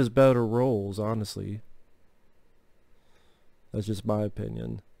one of his better roles, honestly. That's just my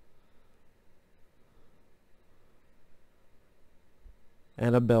opinion.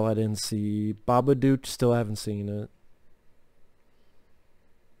 Annabelle I didn't see. Babadook, still haven't seen it.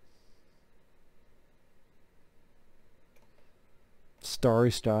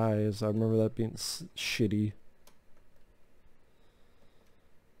 Starry Skies, I remember that being shitty.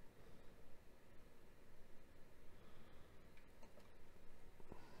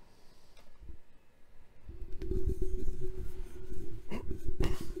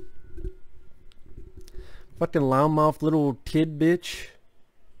 Fucking loudmouth little kid bitch.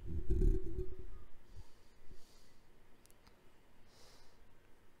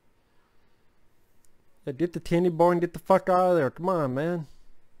 Yeah, get the candy bar and get the fuck out of there. Come on, man.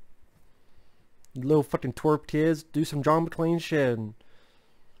 You little fucking twerp kids. Do some John McClane shit. And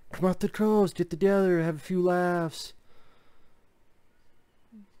come out the crows. Get together. Have a few laughs.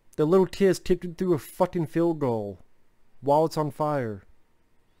 The little kids kicked it through a fucking field goal while it's on fire.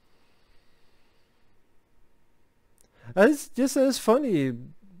 It's funny.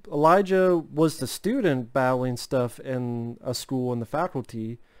 Elijah was the student battling stuff in a school and the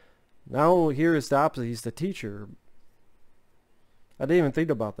faculty. Now here is the opposite. He's the teacher. I didn't even think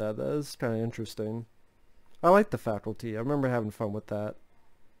about that. That is kind of interesting. I like the faculty. I remember having fun with that.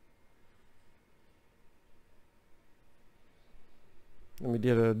 Let me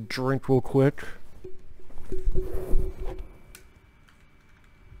get a drink real quick.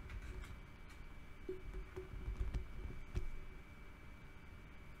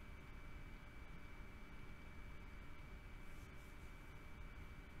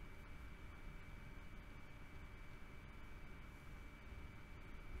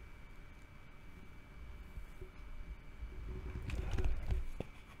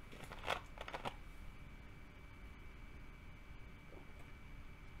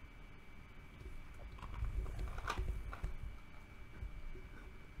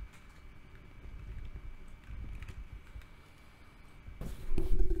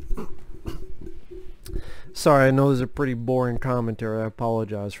 Sorry, I know this is a pretty boring commentary. I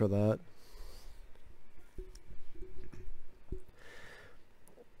apologize for that.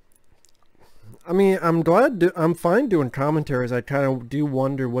 I mean, I'm fine doing commentaries. I kind of do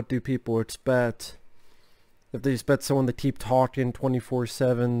wonder, what do people expect? If they expect someone to keep talking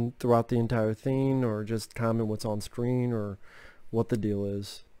 24/7 throughout the entire thing, or just comment what's on screen, or what the deal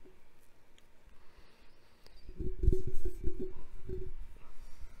is.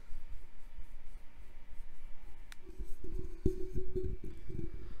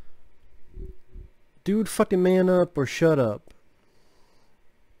 Dude, fucking man up or shut up.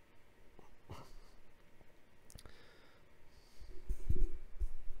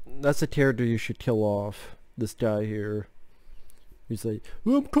 That's a character you should kill off. This guy here. He's like,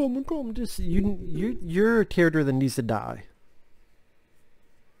 oh, I'm coming. Just you're a character that needs to die.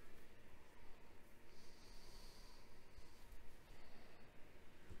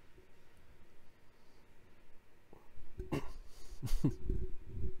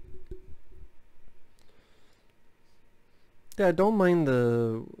 Yeah, I don't mind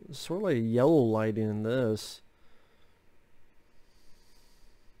the sort of like yellow lighting in this.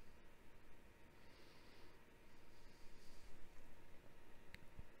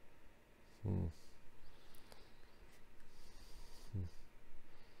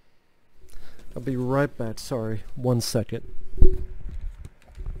 I'll be right back. Sorry. 1 second.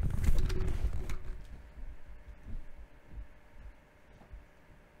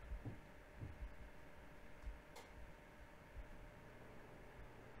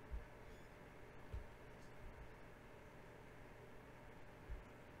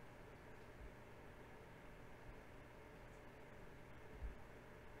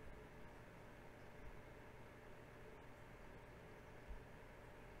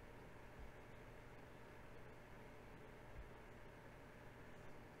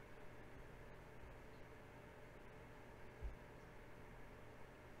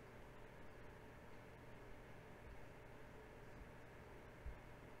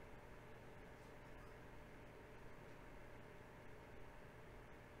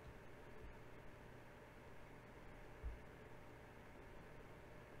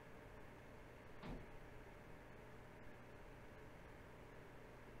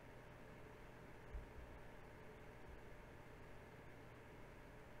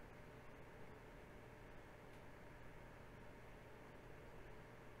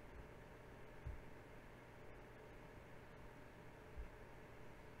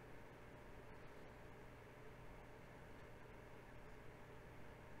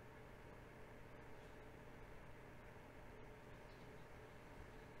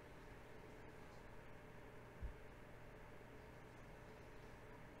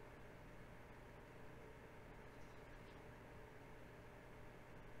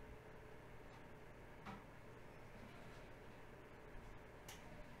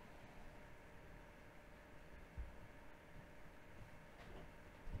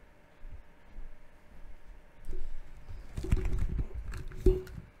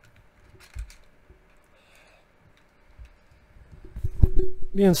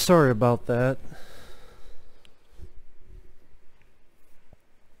 Being sorry about that.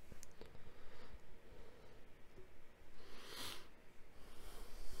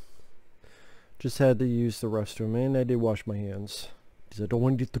 Just had to use the restroom, and I did wash my hands because I don't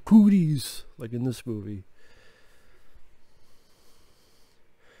want to get the cooties like in this movie.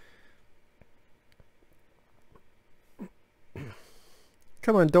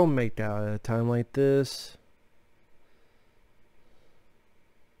 Come on, don't make that at a time like this.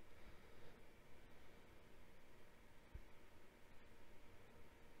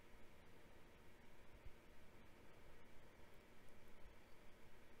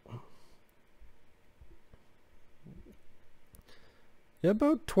 Yeah,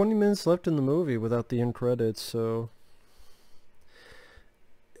 about 20 minutes left in the movie without the end credits, so...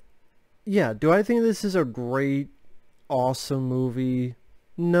 Yeah, do I think this is a great, awesome movie?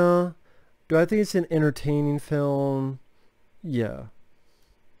 No. Do I think it's an entertaining film? Yeah.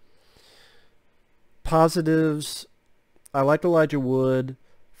 Positives, I like Elijah Wood.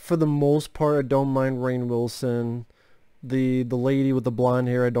 For the most part, I don't mind Rainn Wilson. The lady with the blonde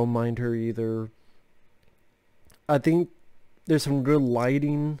hair, I don't mind her either. I think there's some good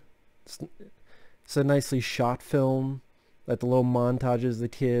lighting. It's a nicely shot film. Like the little montages of the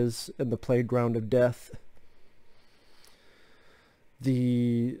kids in the playground of death.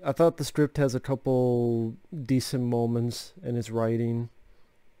 I thought the script has a couple decent moments in its writing.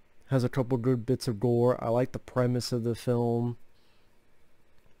 Has a couple good bits of gore. I like the premise of the film.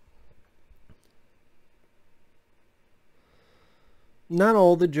 Not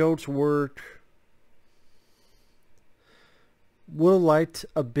all the jokes work. Would have liked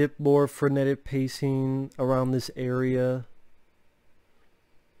a bit more frenetic pacing around this area.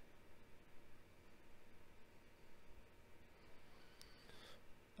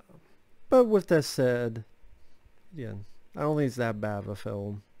 But with that said, yeah, I don't think it's that bad of a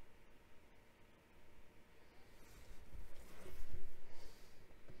film.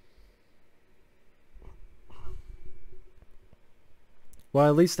 Well,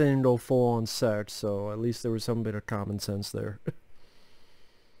 at least they didn't go full on sex, so at least there was some bit of common sense there.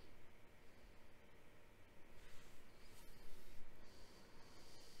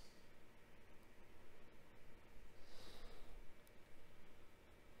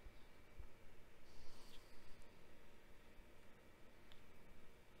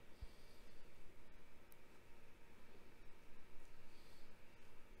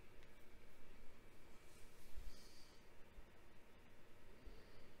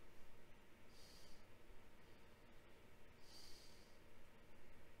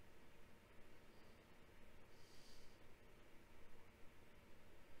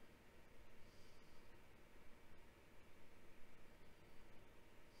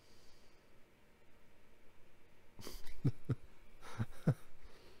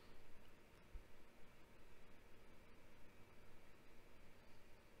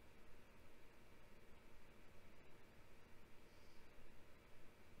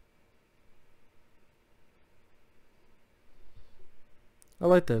 I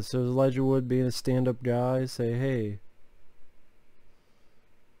like that. So Elijah Wood being a stand-up guy, say, hey.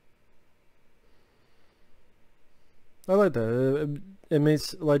 I like that. It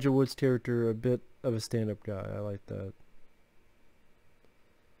makes Elijah Wood's character a bit of a stand-up guy. I like that.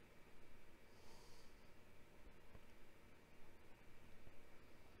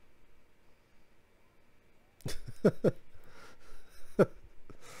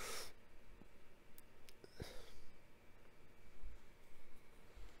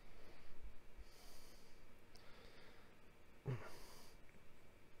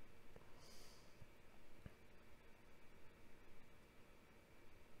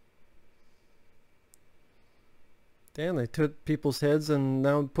 Damn, they took people's heads and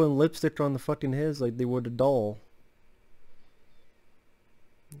now putting lipstick on the fucking heads like they would a doll.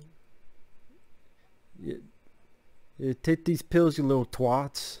 You take these pills, you little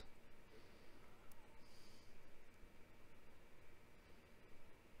twats.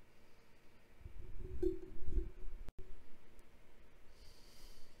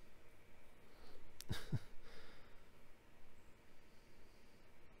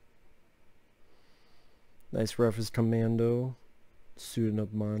 Nice reference, Commando. Suiting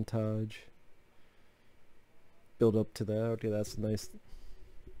up montage. Build up to that. Okay, that's nice.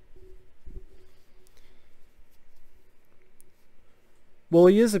 Well,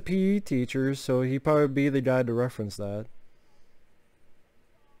 he is a PE teacher, so he'd probably be the guy to reference that.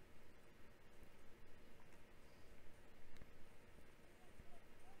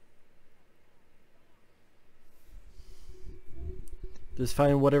 Just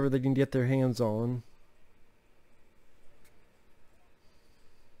find whatever they can get their hands on.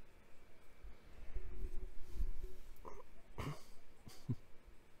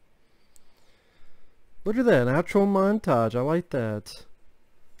 Look at that, natural montage. I like that.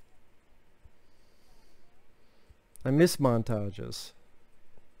 I miss montages.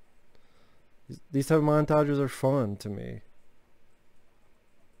 These type of montages are fun to me.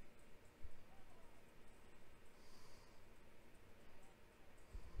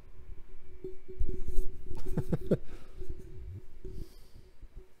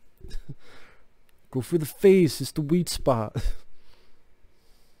 Go for the face, it's the weak spot.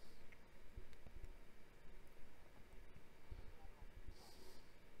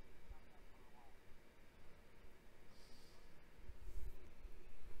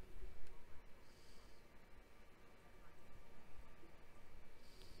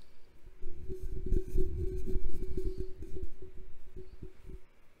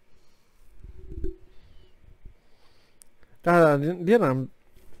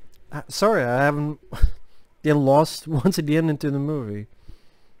 I'm sorry, I haven't get lost once again into the movie.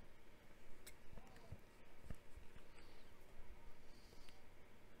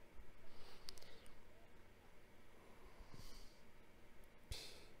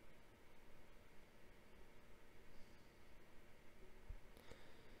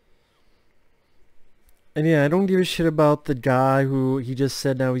 And yeah, I don't give a shit about the guy who he just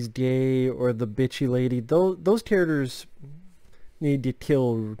said now he's gay or the bitchy lady. Those characters need to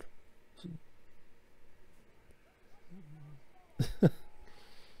kill.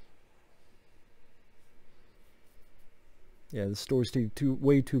 Yeah, the story's taking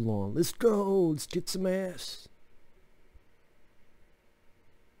way too long. Let's go. Let's get some ass.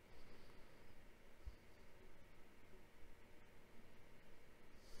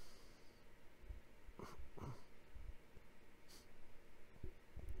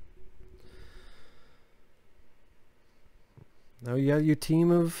 Now you got your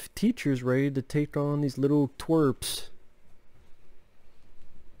team of teachers ready to take on these little twerps.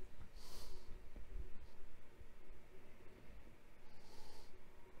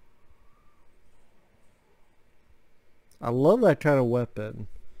 I love that kind of weapon.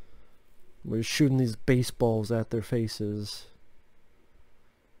 We're shooting these baseballs at their faces.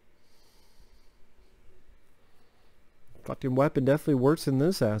 Fucking weapon definitely works in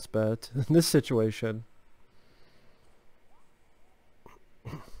this aspect, in this situation.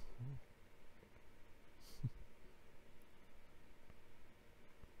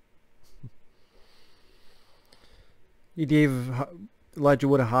 He gave Elijah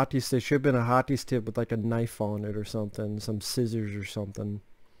Wood a hockey stick. Should have been a hockey stick with like a knife on it or something. Some scissors or something.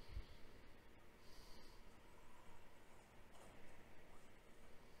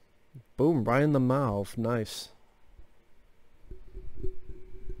 Boom, right in the mouth. Nice.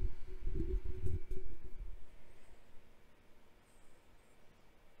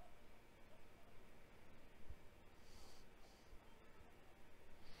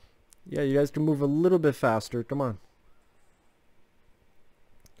 Yeah, you guys can move a little bit faster. Come on.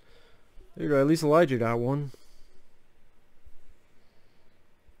 There you go, at least Elijah got one.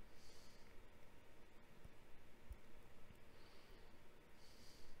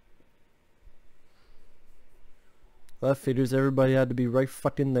 That figures everybody had to be right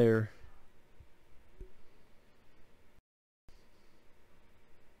fucking there.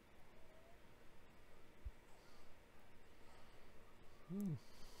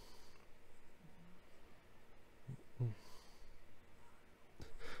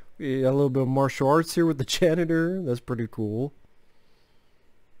 We got a little bit of martial arts here with the janitor. That's pretty cool.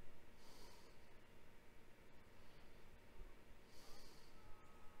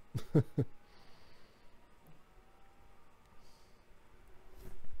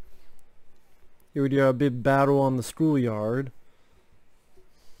 Here we do a big battle on the schoolyard.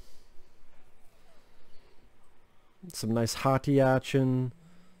 Some nice hockey action.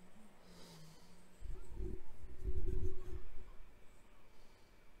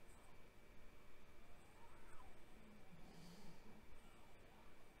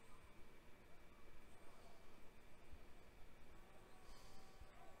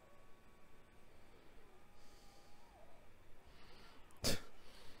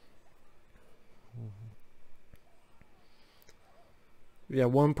 We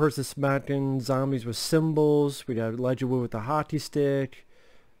got one person smacking zombies with cymbals. We got Elijah Wood with the hockey stick.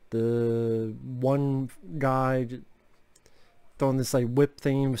 The one guy throwing this like whip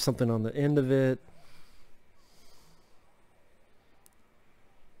thing with something on the end of it.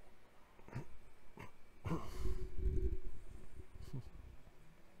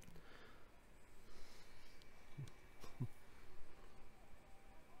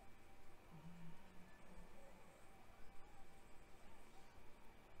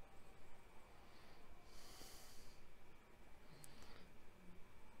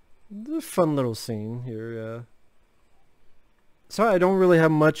 A fun little scene here, yeah. Sorry, I don't really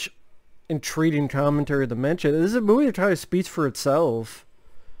have much intriguing commentary to mention. This is a movie that kind of speaks for itself.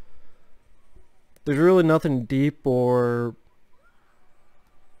 There's really nothing deep or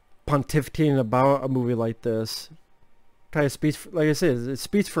pontificating about a movie like this. Kind of speaks, like I said, it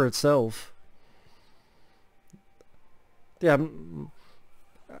speaks for itself. Yeah, I'm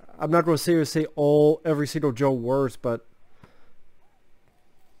not going to say every single joke works, but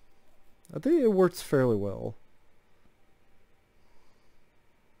I think it works fairly well.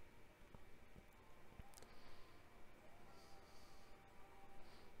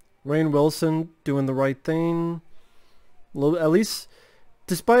 Rainn Wilson doing the right thing. At least,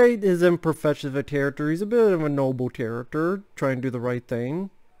 despite his imperfections of a character, he's a bit of a noble character, trying to do the right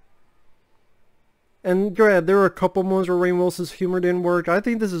thing. And granted, there were a couple moments where Rainn Wilson's humor didn't work. I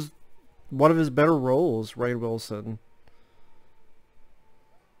think this is one of his better roles, Rainn Wilson.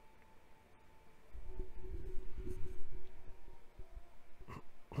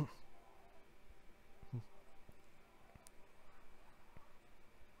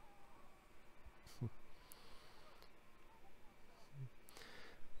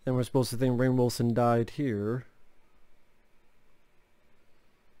 And we're supposed to think Rainn Wilson died here.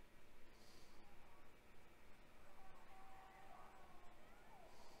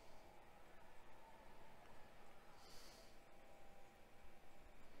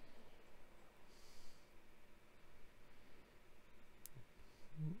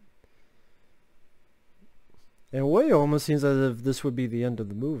 In a way, it almost seems as if this would be the end of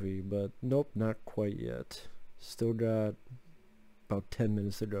the movie, but nope, not quite yet. Still got about 10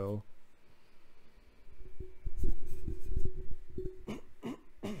 minutes to go.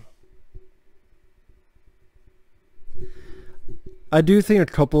 I do think a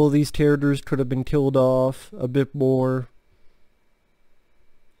couple of these characters could have been killed off a bit more.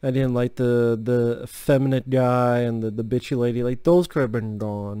 I didn't like the effeminate guy and the bitchy lady. Like, those could have been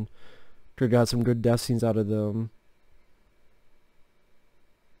gone. Could have got some good death scenes out of them.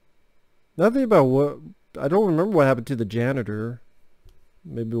 Nothing about what... I don't remember what happened to the janitor.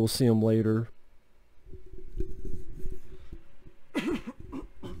 Maybe we'll see him later.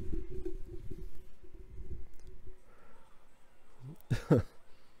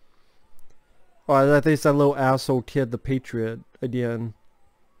 Oh, I think it's that little asshole kid, the Patriot, again.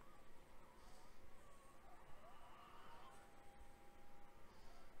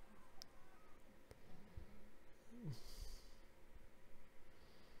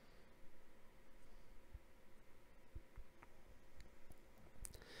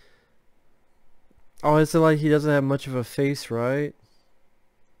 Oh, is it like he doesn't have much of a face, right?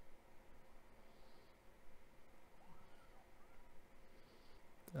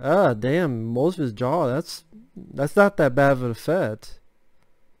 Ah, damn, most of his jaw, that's not that bad of an effect.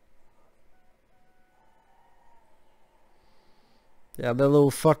 Yeah, that little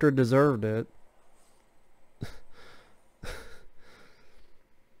fucker deserved it.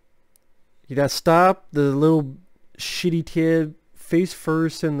 He got stopped, the little shitty kid face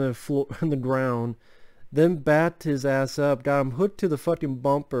first in the floor, in the ground, then bat his ass up, got him hooked to the fucking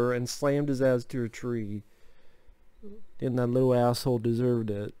bumper, and slammed his ass to a tree. And that little asshole deserved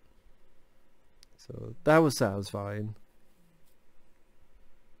it. So that was satisfying.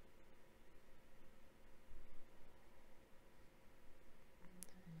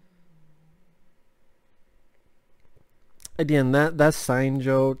 Again, that sign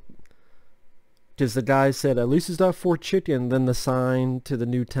joke, because the guy said, at least it's not for chicken. Then the sign to the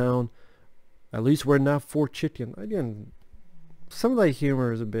new town, at least we're not for chicken. Again, some of that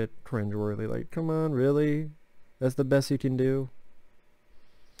humor is a bit cringeworthy. Like, come on, really? That's the best you can do?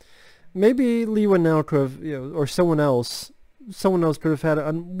 Maybe Leigh Whannell could have, or someone else could have had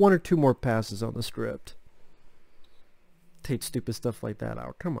one or two more passes on the script. Take stupid stuff like that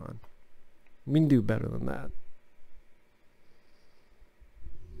out. Come on. We can do better than that.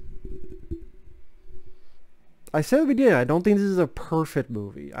 I said at the beginning, I don't think this is a perfect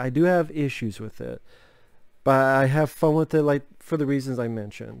movie. I do have issues with it. But I have fun with it, like, for the reasons I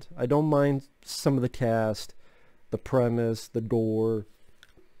mentioned. I don't mind some of the cast, the premise, the gore,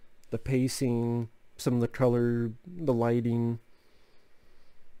 the pacing, some of the color, the lighting.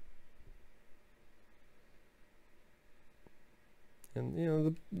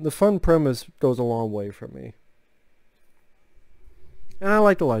 And, the fun premise goes a long way for me. And I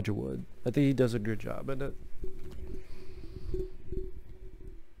like Elijah Wood. I think he does a good job at it.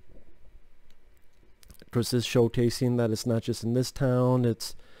 Of course, this showcasing that it's not just in this town,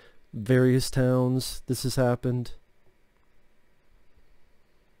 it's various towns this has happened.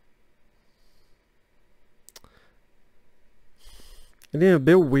 And then a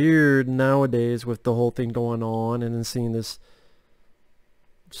bit weird nowadays with the whole thing going on and then seeing this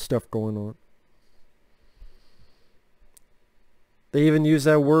stuff going on. They even use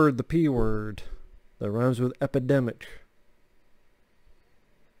that word, the P word, that rhymes with epidemic.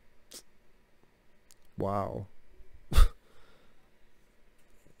 Wow.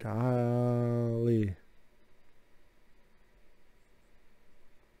 Golly.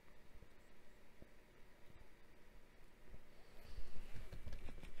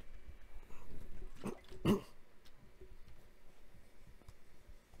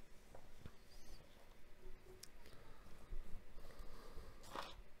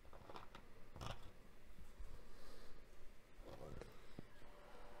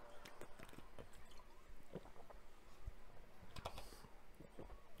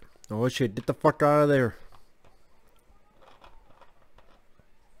 Oh shit, get the fuck out of there.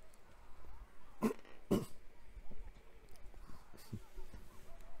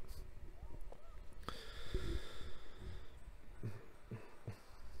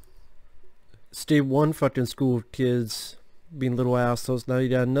 Stayed one fucking school of kids being little assholes, now you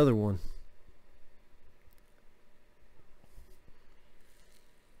got another one.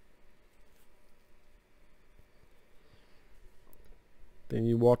 Then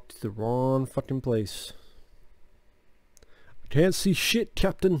you walked to the wrong fucking place. I can't see shit,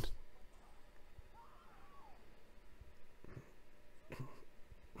 Captain.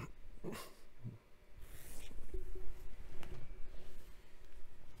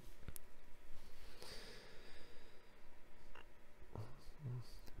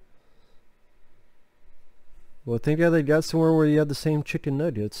 Well, thank God they got somewhere where you had the same chicken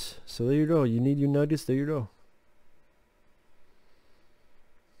nuggets. So there you go. You need your nuggets, there you go.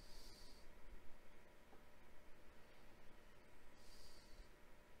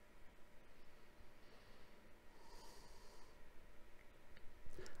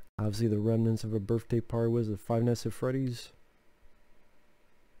 Obviously the remnants of a birthday party was at Five Nights at Freddy's.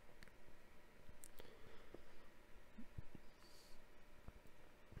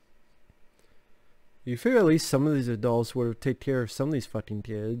 You figure at least some of these adults would have taken care of some of these fucking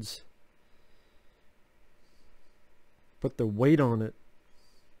kids. Put the weight on it.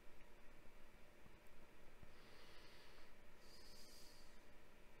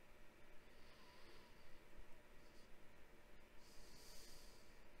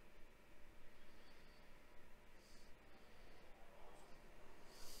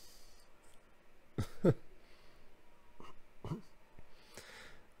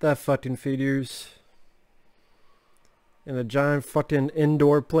 That fucking figures in a giant fucking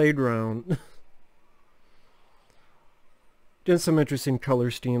indoor playground. Just some interesting color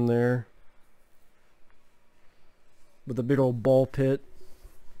scheme there with a big old ball pit.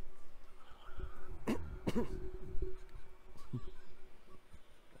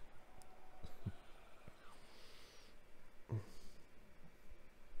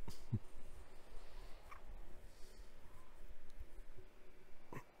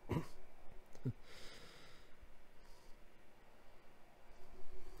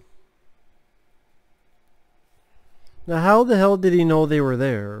 Now how the hell did he know they were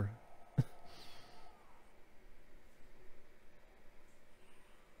there?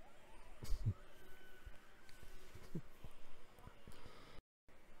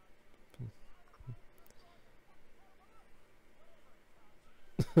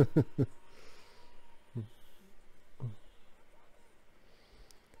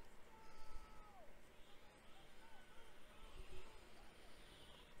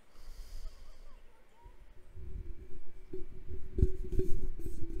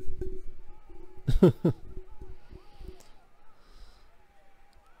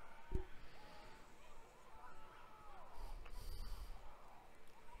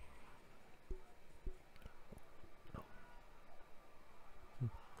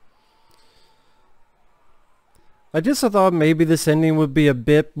 I just thought maybe this ending would be a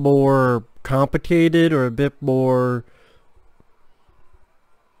bit more complicated or a bit more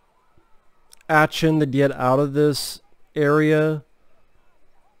action to get out of this area.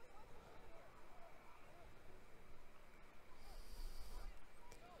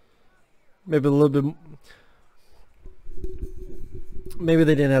 Maybe a little bit. Maybe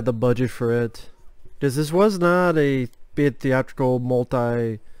they didn't have the budget for it, because this was not a big theatrical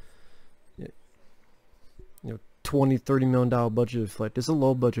multi, $20-30 million budget flick. This is a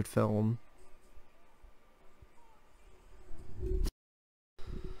low budget film.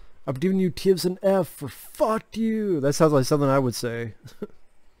 I'm giving you tips and F for fuck you. That sounds like something I would say.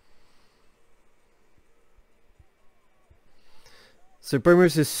 So pretty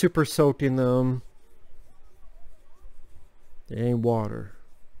much is super soaking them. It ain't water.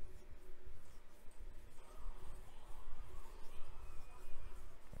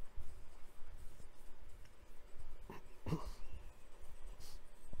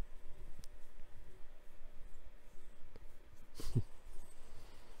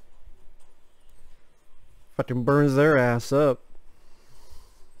 Fucking burns their ass up.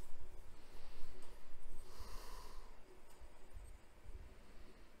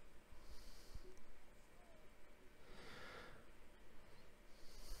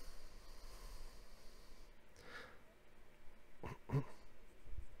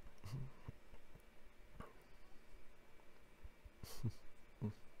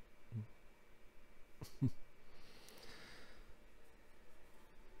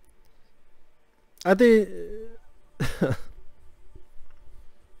 I think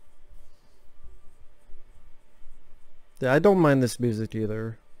yeah, I don't mind this music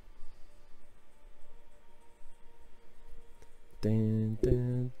either. Dun,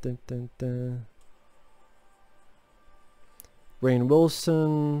 dun, dun, dun, dun. Rainn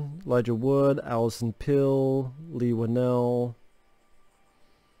Wilson, Elijah Wood, Alison Pill, Leigh Whannell,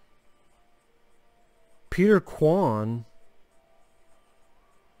 Peter Kwan.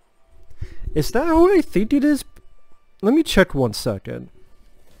 Is that who I think it is? Let me check 1 second.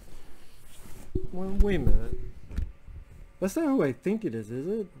 Well, wait a minute. That's not who I think it is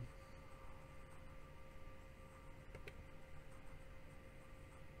it?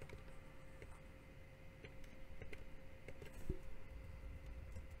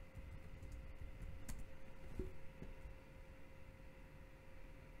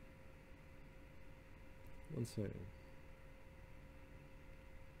 One second.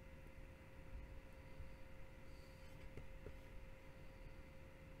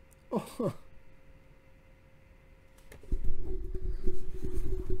 Oh.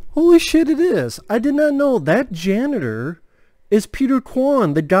 Holy shit, it is. I did not know that janitor is Peter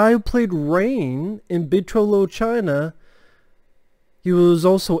Kwan, the guy who played Rainn in Big Trouble in Little China. He was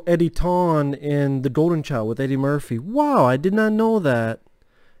also Eddie Tawn in The Golden Child with Eddie Murphy. Wow, I did not know that.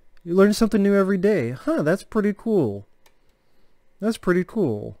 You learn something new every day. Huh, that's pretty cool. That's pretty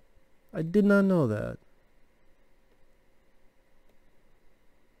cool. I did not know that.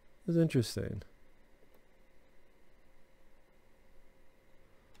 That's interesting.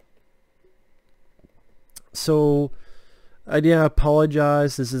 So, I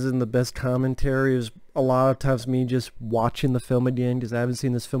apologize. This isn't the best commentary. It was a lot of times me just watching the film again because I haven't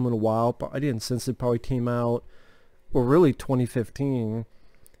seen this film in a while. But I didn't since it probably came out, well, really 2015.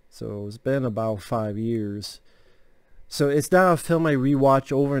 So it's been about 5 years. So it's not a film I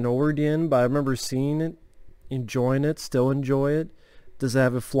rewatch over and over again, but I remember seeing it, enjoying it, still enjoy it. Does it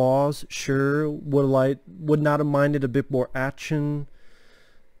have its flaws? Sure. Would not have minded a bit more action.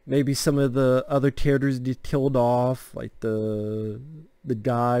 Maybe some of the other characters get killed off, like the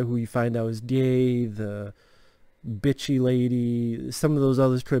guy who you find out is gay, the bitchy lady. Some of those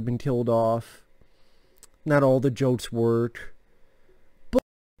others could have been killed off. Not all the jokes work. But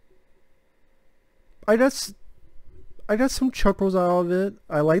I got some chuckles out of it.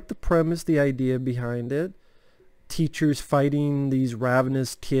 I like the premise, the idea behind it. teachers fighting these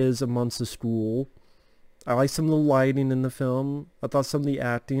ravenous kids amongst the school. I like some of the lighting in the film. I thought some of the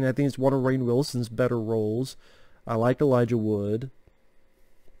acting. I think it's one of Rainn Wilson's better roles. I like Elijah Wood.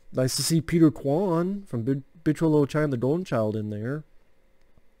 Nice to see Peter Kwan from Big Trouble in Little China and the Golden Child in there.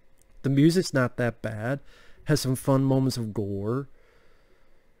 The music's not that bad. Has some fun moments of gore.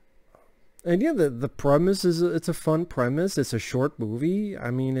 And yeah, the premise is, it's a fun premise. It's a short movie.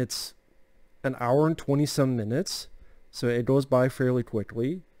 I mean, it's an hour and 20 some minutes. So it goes by fairly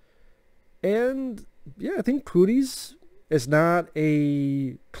quickly. And yeah, I think Cooties is not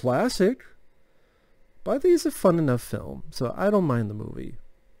a classic, but I think it's a fun enough film. So I don't mind the movie.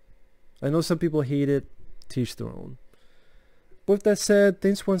 I know some people hate it. To each their own. With that said,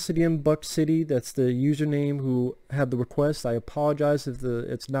 thanks once again, Buck City. That's the username who had the request. I apologize if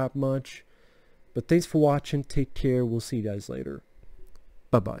it's not much. But thanks for watching. Take care. We'll see you guys later.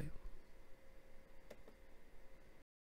 Bye-bye.